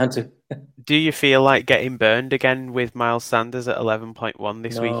comes down to. Do you feel like getting burned again with Miles Sanders at 11.1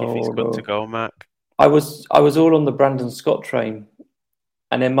 this week if he's good to go, Mark? I was all on the Brandon Scott train,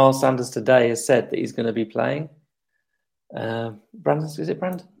 and then Miles Sanders today has said that he's going to be playing. Is it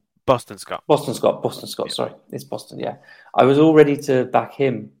Brandon? Boston Scott. Sorry, it's Boston. Yeah, I was all ready to back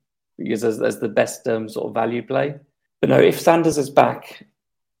him because as the best sort of value play. But no, if Sanders is back,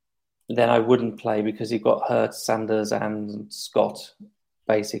 then I wouldn't play because you've got Hurts, Sanders, and Scott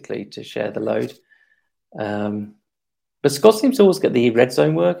basically to share the load. But Scott seems to always get the red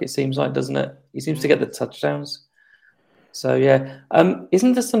zone work. It seems like, doesn't it? He seems to get the touchdowns. So yeah,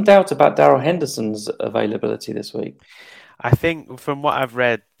 isn't there some doubt about Darrell Henderson's availability this week? I think from what I've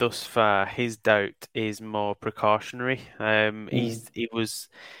read thus far, his doubt is more precautionary. I think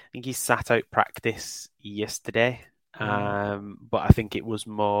he sat out practice yesterday, but I think it was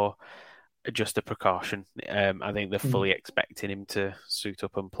more just a precaution. I think they're fully expecting him to suit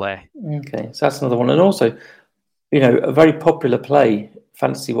up and play. Okay, so that's another one. And also, a very popular play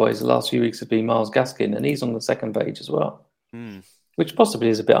fantasy-wise the last few weeks has been Myles Gaskin, and he's on the second page as well, which possibly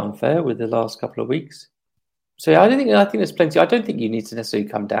is a bit unfair with the last couple of weeks. So yeah, I think there's plenty. I don't think you need to necessarily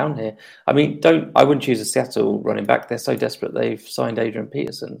come down here. I mean, I wouldn't choose a Seattle running back. They're so desperate they've signed Adrian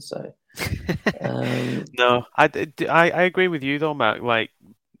Peterson. So no, I agree with you though, Mark. Like,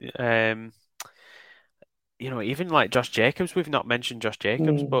 even like Josh Jacobs, we've not mentioned Josh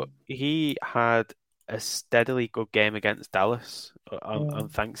Jacobs, but he had a steadily good game against Dallas on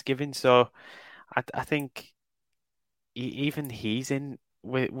Thanksgiving. So I think even he's in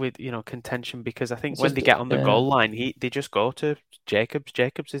with contention because I think when they get on the goal line, they just go to Jacobs.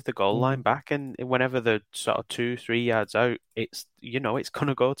 Jacobs is the goal line back, and whenever they're sort of 2-3 yards out, it's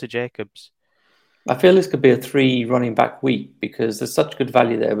gonna go to Jacobs. I feel this could be a 3 running back week because there's such good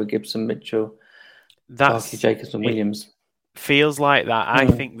value there with Gibson, Mitchell, Barkley, Jacobs, and Williams. Feels like that. I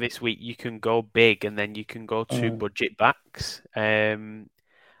think this week you can go big, and then you can go 2 budget backs, and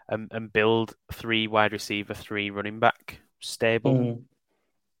build 3 wide receiver, 3 running back stable.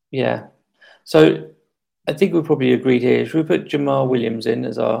 Yeah. So I think we probably agreed here. Should we put Jamal Williams in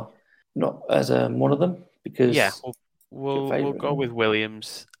as one of them? Because we'll go with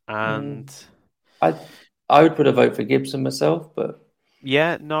Williams, and I would put a vote for Gibson myself, but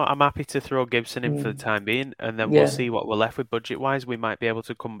Yeah, no, I'm happy to throw Gibson in for the time being, and then we'll see what we're left with budget-wise. We might be able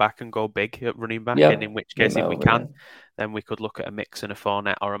to come back and go big at running back, and in which case, if we can, then we could look at a Mixon, a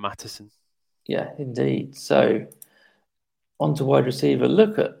Fournette, or a Mattison. Yeah, indeed. So, on to wide receiver.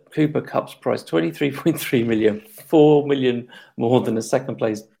 Look at Cooper Kupp's price, 23.3 million, 4 million more than a second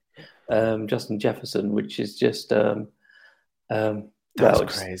place Justin Jefferson, which is just...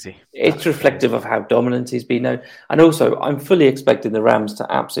 That's crazy. It's reflective of how dominant he's been now. And also, I'm fully expecting the Rams to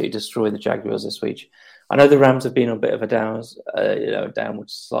absolutely destroy the Jaguars this week. I know the Rams have been on a bit of a downward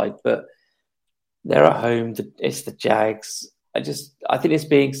slide, but they're at home. It's the Jags. I think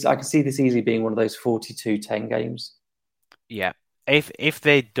I can see this easily being one of those 42-10 games. Yeah. If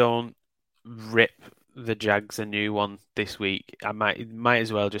they don't rip the Jags a new one this week, I might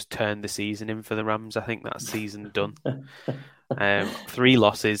as well just turn the season in for the Rams. I think that season done. 3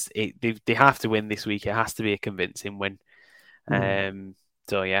 losses. They have to win this week. It has to be a convincing win.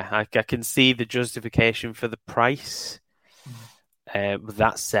 So yeah, I can see the justification for the price. With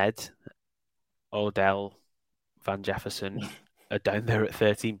that said, Odell, Van Jefferson are down there at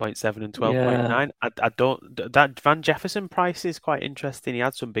 13.7 and 12.9. I don't. That Van Jefferson price is quite interesting. He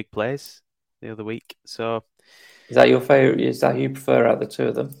had some big plays the other week. So, is that your favorite? Is that who you prefer out of the two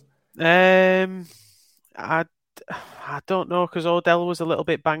of them? I don't know, because Odell was a little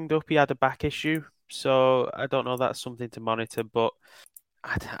bit banged up. He had a back issue, so I don't know. That's something to monitor. But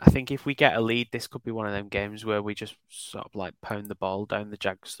I think if we get a lead, this could be one of them games where we just sort of like pound the ball down the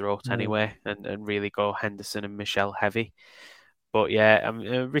Jags' throat anyway, and really go Henderson and Michelle heavy. But yeah,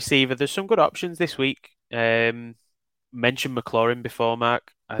 receiver, there's some good options this week. Mentioned McLaurin before,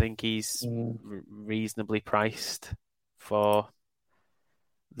 Mark. I think he's reasonably priced for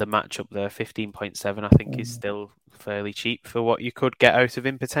the matchup there. 15.7, I think, is still fairly cheap for what you could get out of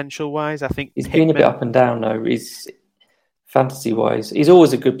him potential-wise. I think he's been a bit up and down, though. He's fantasy-wise, he's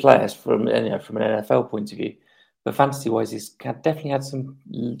always a good player from an NFL point of view. But fantasy-wise, he's definitely had some.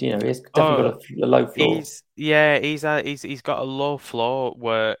 He's definitely got a low floor. He's got a low floor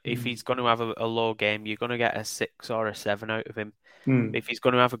where if he's going to have a low game, you're going to get a 6 or a 7 out of him. If he's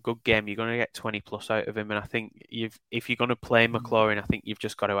going to have a good game, you're going to get 20 plus out of him. And I think if you're going to play McLaurin, I think you've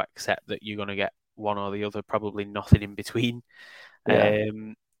just got to accept that you're going to get one or the other, probably nothing in between. Yeah.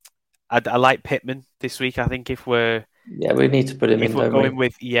 I like Pittman this week. I think if we need to put him in. If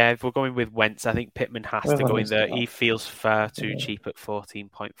we're going with Wentz, I think Pittman has to go in there. He feels far too cheap at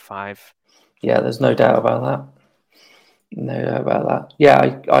 14.5. Yeah, there's no doubt about that. No doubt about that.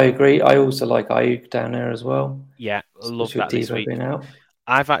 Yeah, I agree. I also like Ayuk down there as well. Yeah, I love that this week.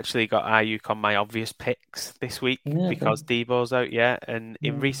 I've actually got Ayuk on my obvious picks this week because Debo's out. Yeah, and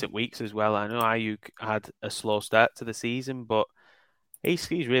in recent weeks as well. I know Ayuk had a slow start to the season, but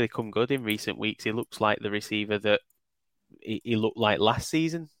he's really come good in recent weeks. He looks like the receiver that he looked like last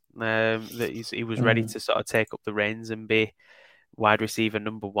season. That he was ready to sort of take up the reins and be wide receiver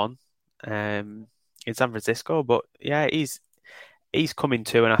number 1 in San Francisco. But yeah, he's coming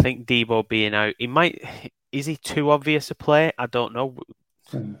too, and I think Debo being out, is he too obvious a play? I don't know.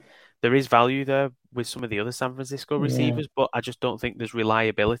 There is value there with some of the other San Francisco receivers, but I just don't think there's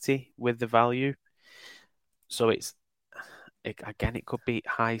reliability with the value. So it could be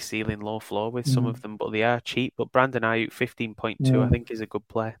high ceiling, low floor with some of them, but they are cheap. But Brandon Ayuk 15.2, I think, is a good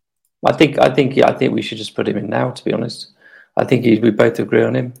play. I think we should just put him in now. To be honest, I think we both agree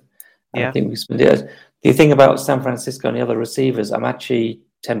on him. Yeah. I think we spend it. The thing about San Francisco and the other receivers, I'm actually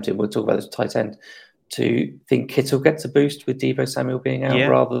tempted. We'll talk about this tight end. To think Kittle gets a boost with Deebo Samuel being out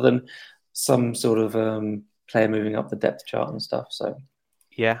rather than some sort of player moving up the depth chart and stuff. So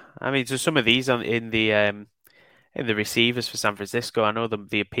yeah, I mean, so some of these in the receivers for San Francisco, I know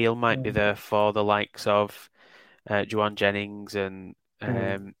the appeal might be there for the likes of Juwan Jennings and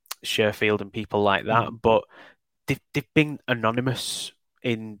Sherfield and people like that, but they've been anonymous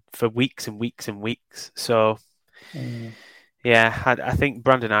for weeks and weeks and weeks. So yeah, I think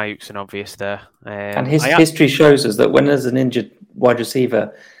Brandon Ayuk's an obvious there. And his history shows us that when there's an injured wide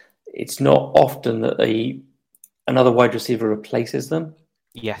receiver, it's not often that another wide receiver replaces them.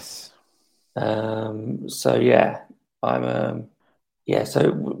 Yes. So yeah,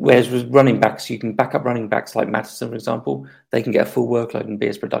 So whereas with running backs, you can back up running backs like Mattison, for example. They can get a full workload and be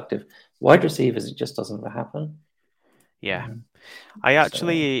as productive. Wide receivers, it just doesn't happen. Yeah,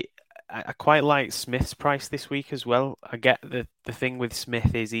 I quite like Smith's price this week as well. I get the thing with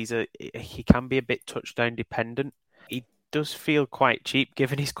Smith is he can be a bit touchdown dependent. He does feel quite cheap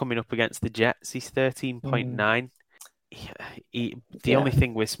given he's coming up against the Jets. He's 13.9. The only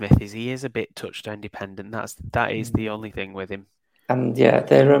thing with Smith is he is a bit touchdown dependent. That is the only thing with him. And yeah,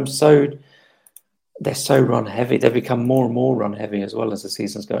 they're they're so run heavy. They've become more and more run heavy as well as the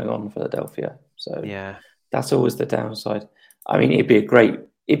season's going on in Philadelphia. So that's always the downside. I mean, it'd be a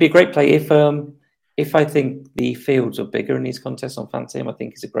great play if I think the fields are bigger in these contests on Fantasy. I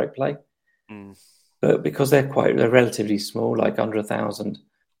think it's a great play. But because they're relatively small, like under 1,000,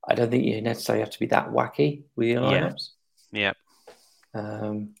 I don't think you necessarily have to be that wacky with your lineups. Yeah.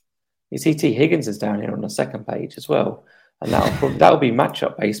 You see, T. Higgins is down here on the second page as well, and that'll be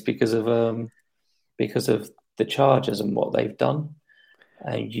matchup based because of the Chargers and what they've done.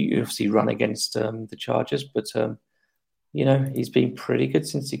 You obviously run against the Chargers, but he's been pretty good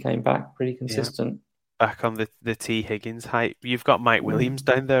since he came back, pretty consistent. Back on the T. Higgins hype. You've got Mike Williams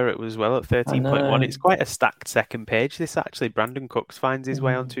down there as well at 13.1. It's quite a stacked second page. This actually, Brandon Cooks finds his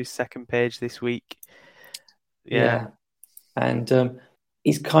way onto his second page this week. Yeah. And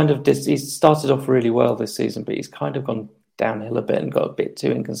he's he's started off really well this season, but he's kind of gone downhill a bit and got a bit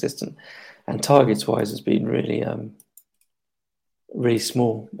too inconsistent. And targets-wise has been really, really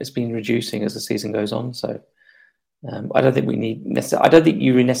small. It's been reducing as the season goes on, so... I don't think I don't think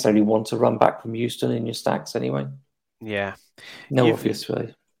you necessarily want to run back from Houston in your stacks anyway. Yeah. No obvious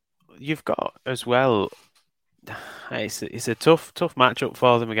way. You've got as well. It's a tough matchup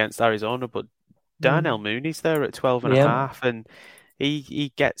for them against Arizona, but Darnell Mooney's there at 12.5, and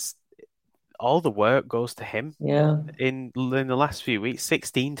he gets all the work goes to him. Yeah. In the last few weeks,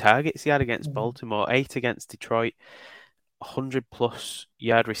 16 targets he had against Baltimore, 8 against Detroit. 100+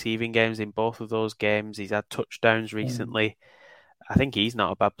 yard receiving games in both of those games. He's had touchdowns recently. I think he's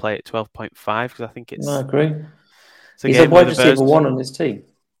not a bad play at 12.5 because I think it's... No, I agree. He's a wide receiver 1 on his team.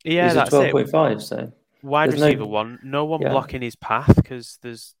 Yeah, he's that's 12.5. So wide receiver 1. No one blocking his path because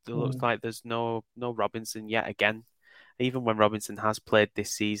looks like there's no Robinson yet again. Even when Robinson has played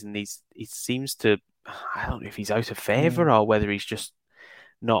this season, he seems to... I don't know if he's out of favour or whether he's just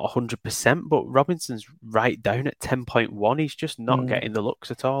not 100%, but Robinson's right down at 10.1. He's just not getting the looks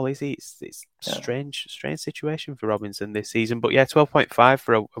at all, is he? It's a strange situation for Robinson this season. But yeah, 12.5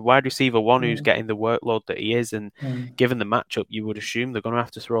 for a wide receiver 1 who's getting the workload that he is, and given the matchup, you would assume they're going to have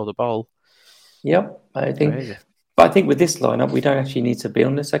to throw the ball. Yep, I think. But I think with this lineup, we don't actually need to be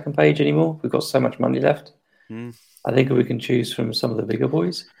on the second page anymore. We've got so much money left. I think we can choose from some of the bigger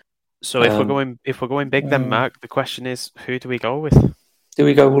boys. So if we're going big, then Mark, the question is, who do we go with? Do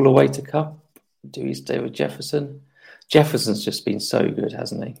we go all the way to Cup? Do we stay with Jefferson? Jefferson's just been so good,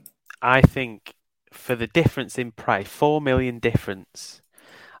 hasn't he? I think for the difference in price, 4 million difference,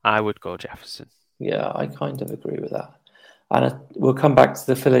 I would go Jefferson. Yeah, I kind of agree with that. And we'll come back to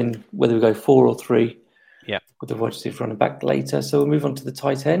the fill-in, whether we go 4 or 3 with the wide receiver running back later. So we'll move on to the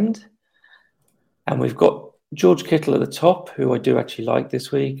tight end. And we've got George Kittle at the top, who I do actually like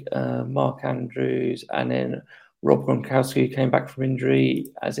this week, Mark Andrews, and then Rob Gronkowski, who came back from injury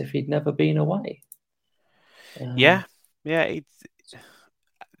as if he'd never been away. I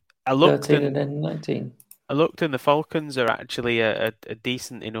looked 13 and then 19. I looked, and the Falcons are actually a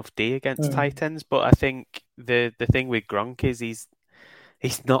decent enough D against tight ends, but I think the thing with Gronk is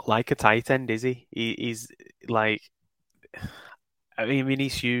he's not like a tight end, is he? He's like, I mean,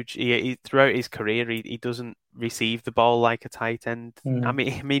 he's huge. He throughout his career, he doesn't receive the ball like a tight end. I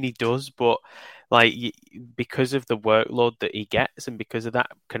mean, he does, but like because of the workload that he gets and because of that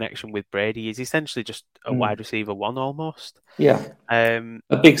connection with Brady, he's essentially just a wide receiver 1 almost. Yeah,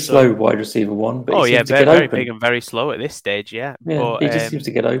 a big slow wide receiver 1. But very big and very slow at this stage. Yeah, but he just seems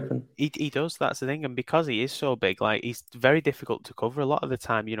to get open. He does. That's the thing, and because he is so big, like he's very difficult to cover a lot of the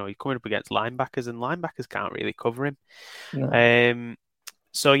time. You know, he's coming up against linebackers, and linebackers can't really cover him. No.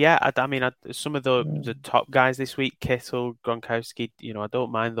 So yeah, I mean, some of the top guys this week, Kittle, Gronkowski, I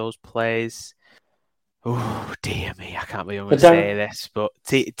don't mind those plays. Oh dear me, I can't believe I'm going to say this, but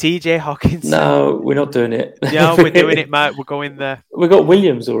TJ Hawkins. No, we're not doing it. No, we're doing it, Matt. We're going there. We've got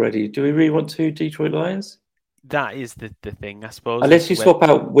Williams already. Do we really want 2 Detroit Lions? That is the thing, I suppose. Unless you swap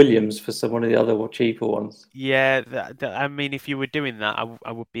out Williams for one of the other cheaper ones. Yeah, I mean, if you were doing that,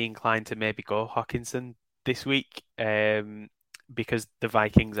 I would be inclined to maybe go Hawkinson this week. Because the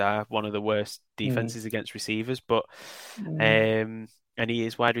Vikings are one of the worst defenses against receivers, but and he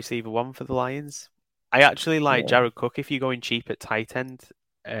is wide receiver 1 for the Lions. I actually like Jared Cook if you're going cheap at tight end.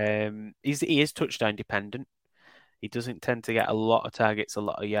 He is touchdown dependent. He doesn't tend to get a lot of targets, a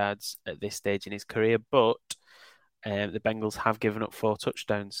lot of yards at this stage in his career, but the Bengals have given up 4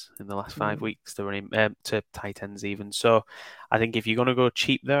 touchdowns in the last 5 weeks to tight ends even. So I think if you're going to go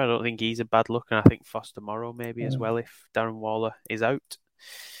cheap there, I don't think he's a bad look. And I think Foster Moreau maybe as well if Darren Waller is out.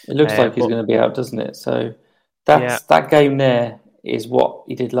 It looks like he's going to be out, doesn't it? So that game there is what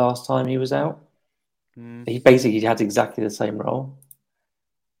he did last time he was out. He basically had exactly the same role.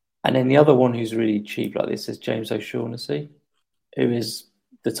 And then the other one who's really cheap like this is James O'Shaughnessy, who is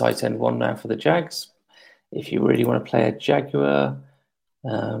the tight end one now for the Jags. If you really want to play a Jaguar,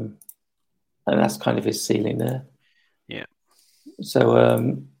 and that's kind of his ceiling there. Yeah.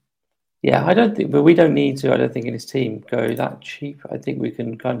 So, yeah, I don't think, but we don't need to, I don't think, in his team go that cheap. I think we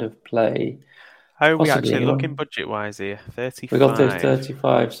can kind of play. How are we actually looking budget-wise here? 35? We got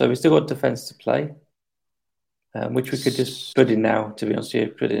 35, so we've still got defence to play, which we could just put in now, to be honest with you,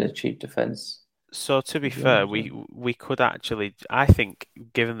 put in a cheap defence. So to be fair, we could actually, I think,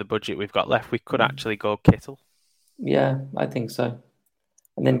 given the budget we've got left, we could actually go Kittle. Yeah, I think so.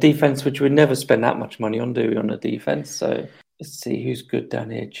 And then defence, which we'd never spend that much money on, do we, on a defence? So let's see who's good down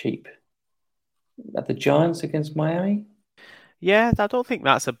here, cheap. At the Giants against Miami? Yeah, I don't think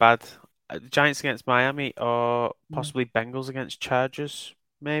that's a bad... Giants against Miami or possibly Bengals against Chargers,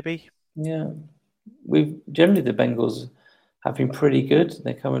 maybe? Yeah. Generally, the Bengals have been pretty good.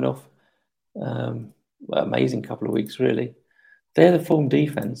 They're coming off amazing couple of weeks, really. They're the form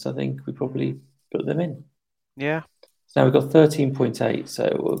defense. I think we probably put them in. Yeah. So now we've got 13.8,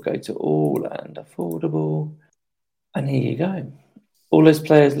 so we'll go to all and affordable. And here you go. All those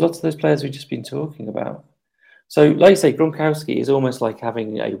players, lots of those players we've just been talking about. So, like you say, Gronkowski is almost like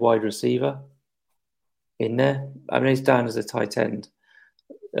having a wide receiver in there. I mean, he's down as a tight end.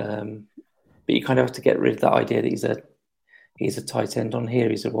 But you kind of have to get rid of that idea that he's a tight end on here.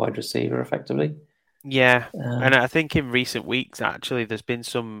 He's a wide receiver, effectively. Yeah, and I think in recent weeks, actually, there's been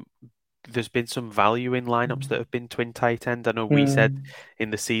some value in lineups that have been twin tight end. I know we said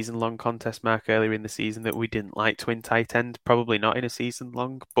in the season-long contest, Mark, earlier in the season that we didn't like twin tight end. Probably not in a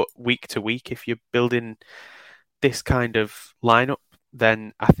season-long, but week to week, if you're building this kind of lineup,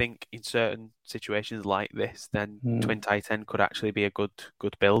 then I think in certain situations like this, then twin tight end could actually be a good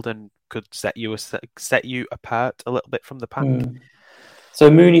build and could set you apart a little bit from the pack. So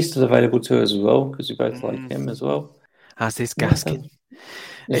Mooney's still available to us as well, because we both like him as well. As is Gaskin.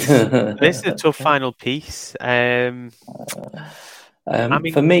 This is a tough final piece. I mean,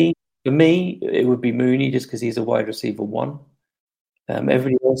 for me, it would be Mooney just because he's a wide receiver one.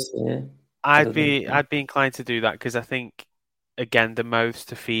 Everybody else, yeah. I'd be inclined to do that because I think, again, the mouths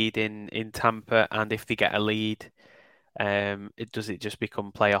to feed in Tampa, and if they get a lead, it just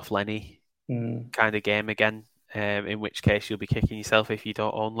become playoff Lenny kind of game again. In which case you'll be kicking yourself if you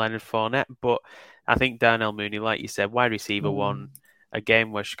don't own Leonard Fournette. But I think Darnell Mooney, like you said, wide receiver one, a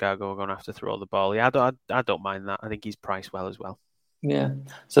game where Chicago are going to have to throw the ball. Yeah, I don't mind that. I think he's priced well as well. Yeah.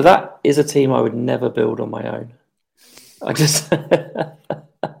 So that is a team I would never build on my own. I just...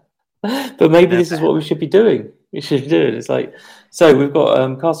 But maybe this is what we should be doing. We should do it. It's like, so we've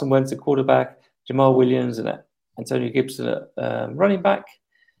got Carson Wentz at quarterback, Jamal Williams and Antonio Gibson at running back,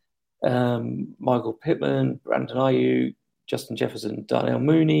 Michael Pittman, Brandon Ayuk, Justin Jefferson, Darnell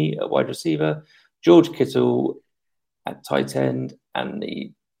Mooney at wide receiver, George Kittle at tight end, and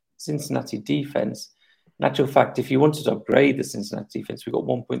the Cincinnati defense. In actual fact, if you wanted to upgrade the Cincinnati defense, we've got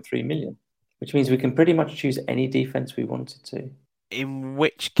 1.3 million, which means we can pretty much choose any defense we wanted to. In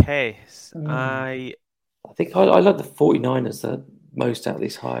which case, I think I like the 49ers the most out of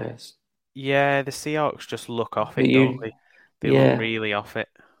these hires. Yeah, the Seahawks just look off it, don't they? They look really off it.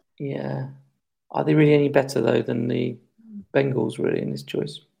 Yeah. Are they really any better, though, than the Bengals, really, in this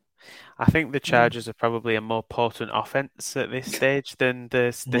choice? I think the Chargers are probably a more potent offense at this stage than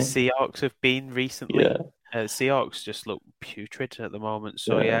the Seahawks have been recently. Yeah. Seahawks just look putrid at the moment.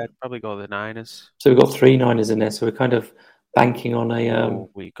 So, yeah, I'd probably go the Niners. So we've got 3 Niners in there, so we're kind of banking on a...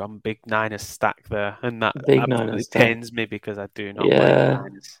 we've got a big Niners stack there, and that big absolutely pains me because I do not like the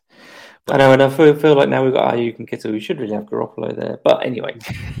Niners. But... I know, and I feel like now we've got Ayuk and Kittle. We should really have Garoppolo there. But anyway,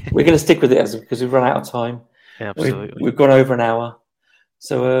 we're going to stick with it because we've run out of time. Yeah, absolutely. We've gone over an hour.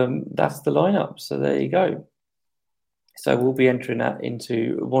 So that's the lineup. So there you go. So we'll be entering that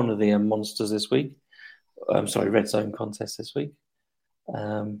into one of the monsters this week. Red Zone contest this week.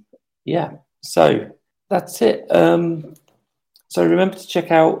 So that's it. So remember to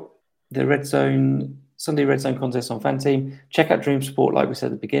check out the Sunday Red Zone contest on FanTeam. Check out Dream Sport, like we said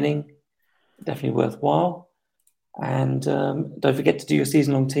at the beginning. Definitely worthwhile. And don't forget to do your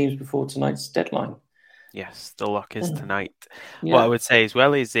season-long teams before tonight's deadline. Yes, the lock is tonight. Yeah. What I would say as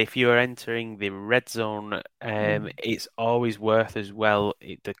well is if you are entering the Red Zone, it's always worth as well.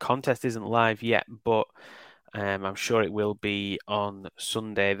 The contest isn't live yet, but I'm sure it will be on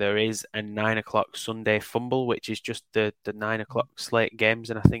Sunday. There is a 9 o'clock Sunday fumble, which is just the 9 o'clock slate games.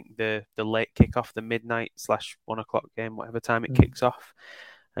 And I think the late kickoff, the midnight / 1 o'clock game, whatever time it kicks off.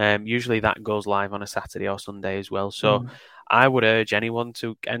 Usually that goes live on a Saturday or Sunday as well. So I would urge anyone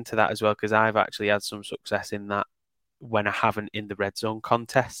to enter that as well, because I've actually had some success in that when I haven't in the red zone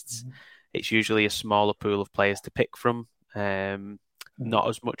contests. It's usually a smaller pool of players to pick from, not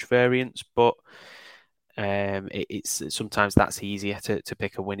as much variance, but it's sometimes that's easier to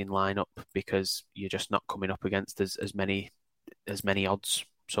pick a winning lineup because you're just not coming up against as many odds,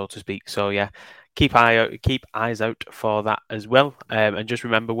 so to speak. So yeah, keep eyes out for that as well. And just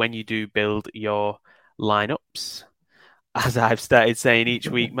remember, when you do build your lineups, as I've started saying each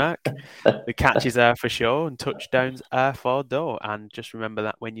week, Mark, the catches are for show and touchdowns are for dough. And just remember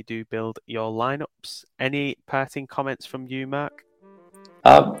that when you do build your lineups. Any parting comments from you, Mark?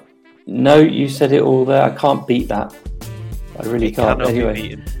 No, you said it all there. I can't beat that. I really can't.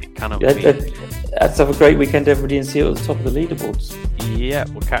 Anyway, it cannot be beaten. Let's have a great weekend, everybody, and see you at the top of the leaderboards. Yeah,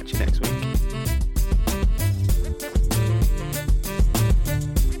 we'll catch you next week.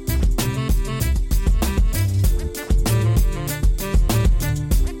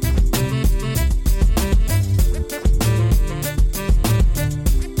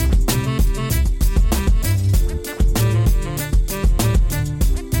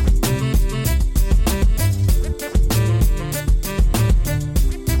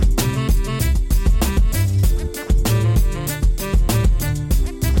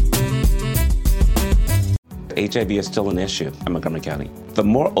 HIV is still an issue in Montgomery County. The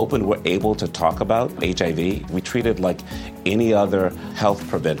more open we're able to talk about HIV, we treat it like any other health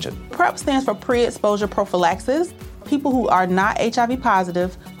prevention. PrEP stands for pre-exposure prophylaxis. People who are not HIV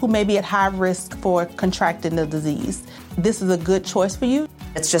positive, who may be at high risk for contracting the disease. This is a good choice for you.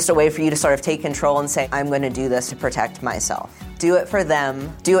 It's just a way for you to sort of take control and say, I'm going to do this to protect myself. Do it for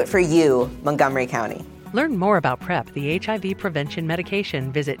them. Do it for you, Montgomery County. Learn more about PrEP, the HIV prevention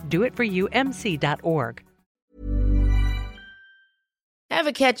medication. Visit doitforyoumc.org.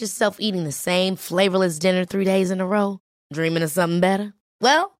 Ever catch yourself eating the same flavorless dinner 3 days in a row? Dreaming of something better?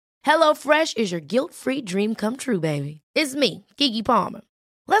 Well, HelloFresh is your guilt-free dream come true, baby. It's me, Keke Palmer.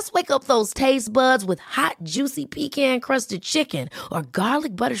 Let's wake up those taste buds with hot, juicy pecan-crusted chicken or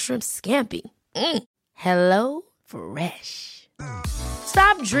garlic butter shrimp scampi. Hello Fresh.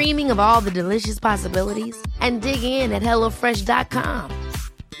 Stop dreaming of all the delicious possibilities and dig in at HelloFresh.com.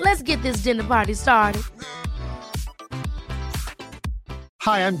 Let's get this dinner party started.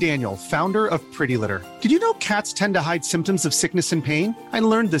 Hi, I'm Daniel, founder of Pretty Litter. Did you know cats tend to hide symptoms of sickness and pain? I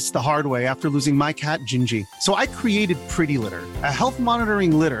learned this the hard way after losing my cat, Gingy. So I created Pretty Litter, a health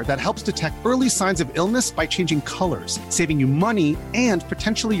monitoring litter that helps detect early signs of illness by changing colors, saving you money and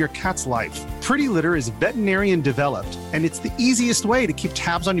potentially your cat's life. Pretty Litter is veterinarian developed, and it's the easiest way to keep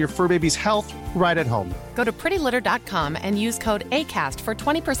tabs on your fur baby's health right at home. Go to prettylitter.com and use code ACAST for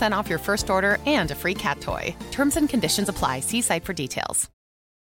 20% off your first order and a free cat toy. Terms and conditions apply. See site for details.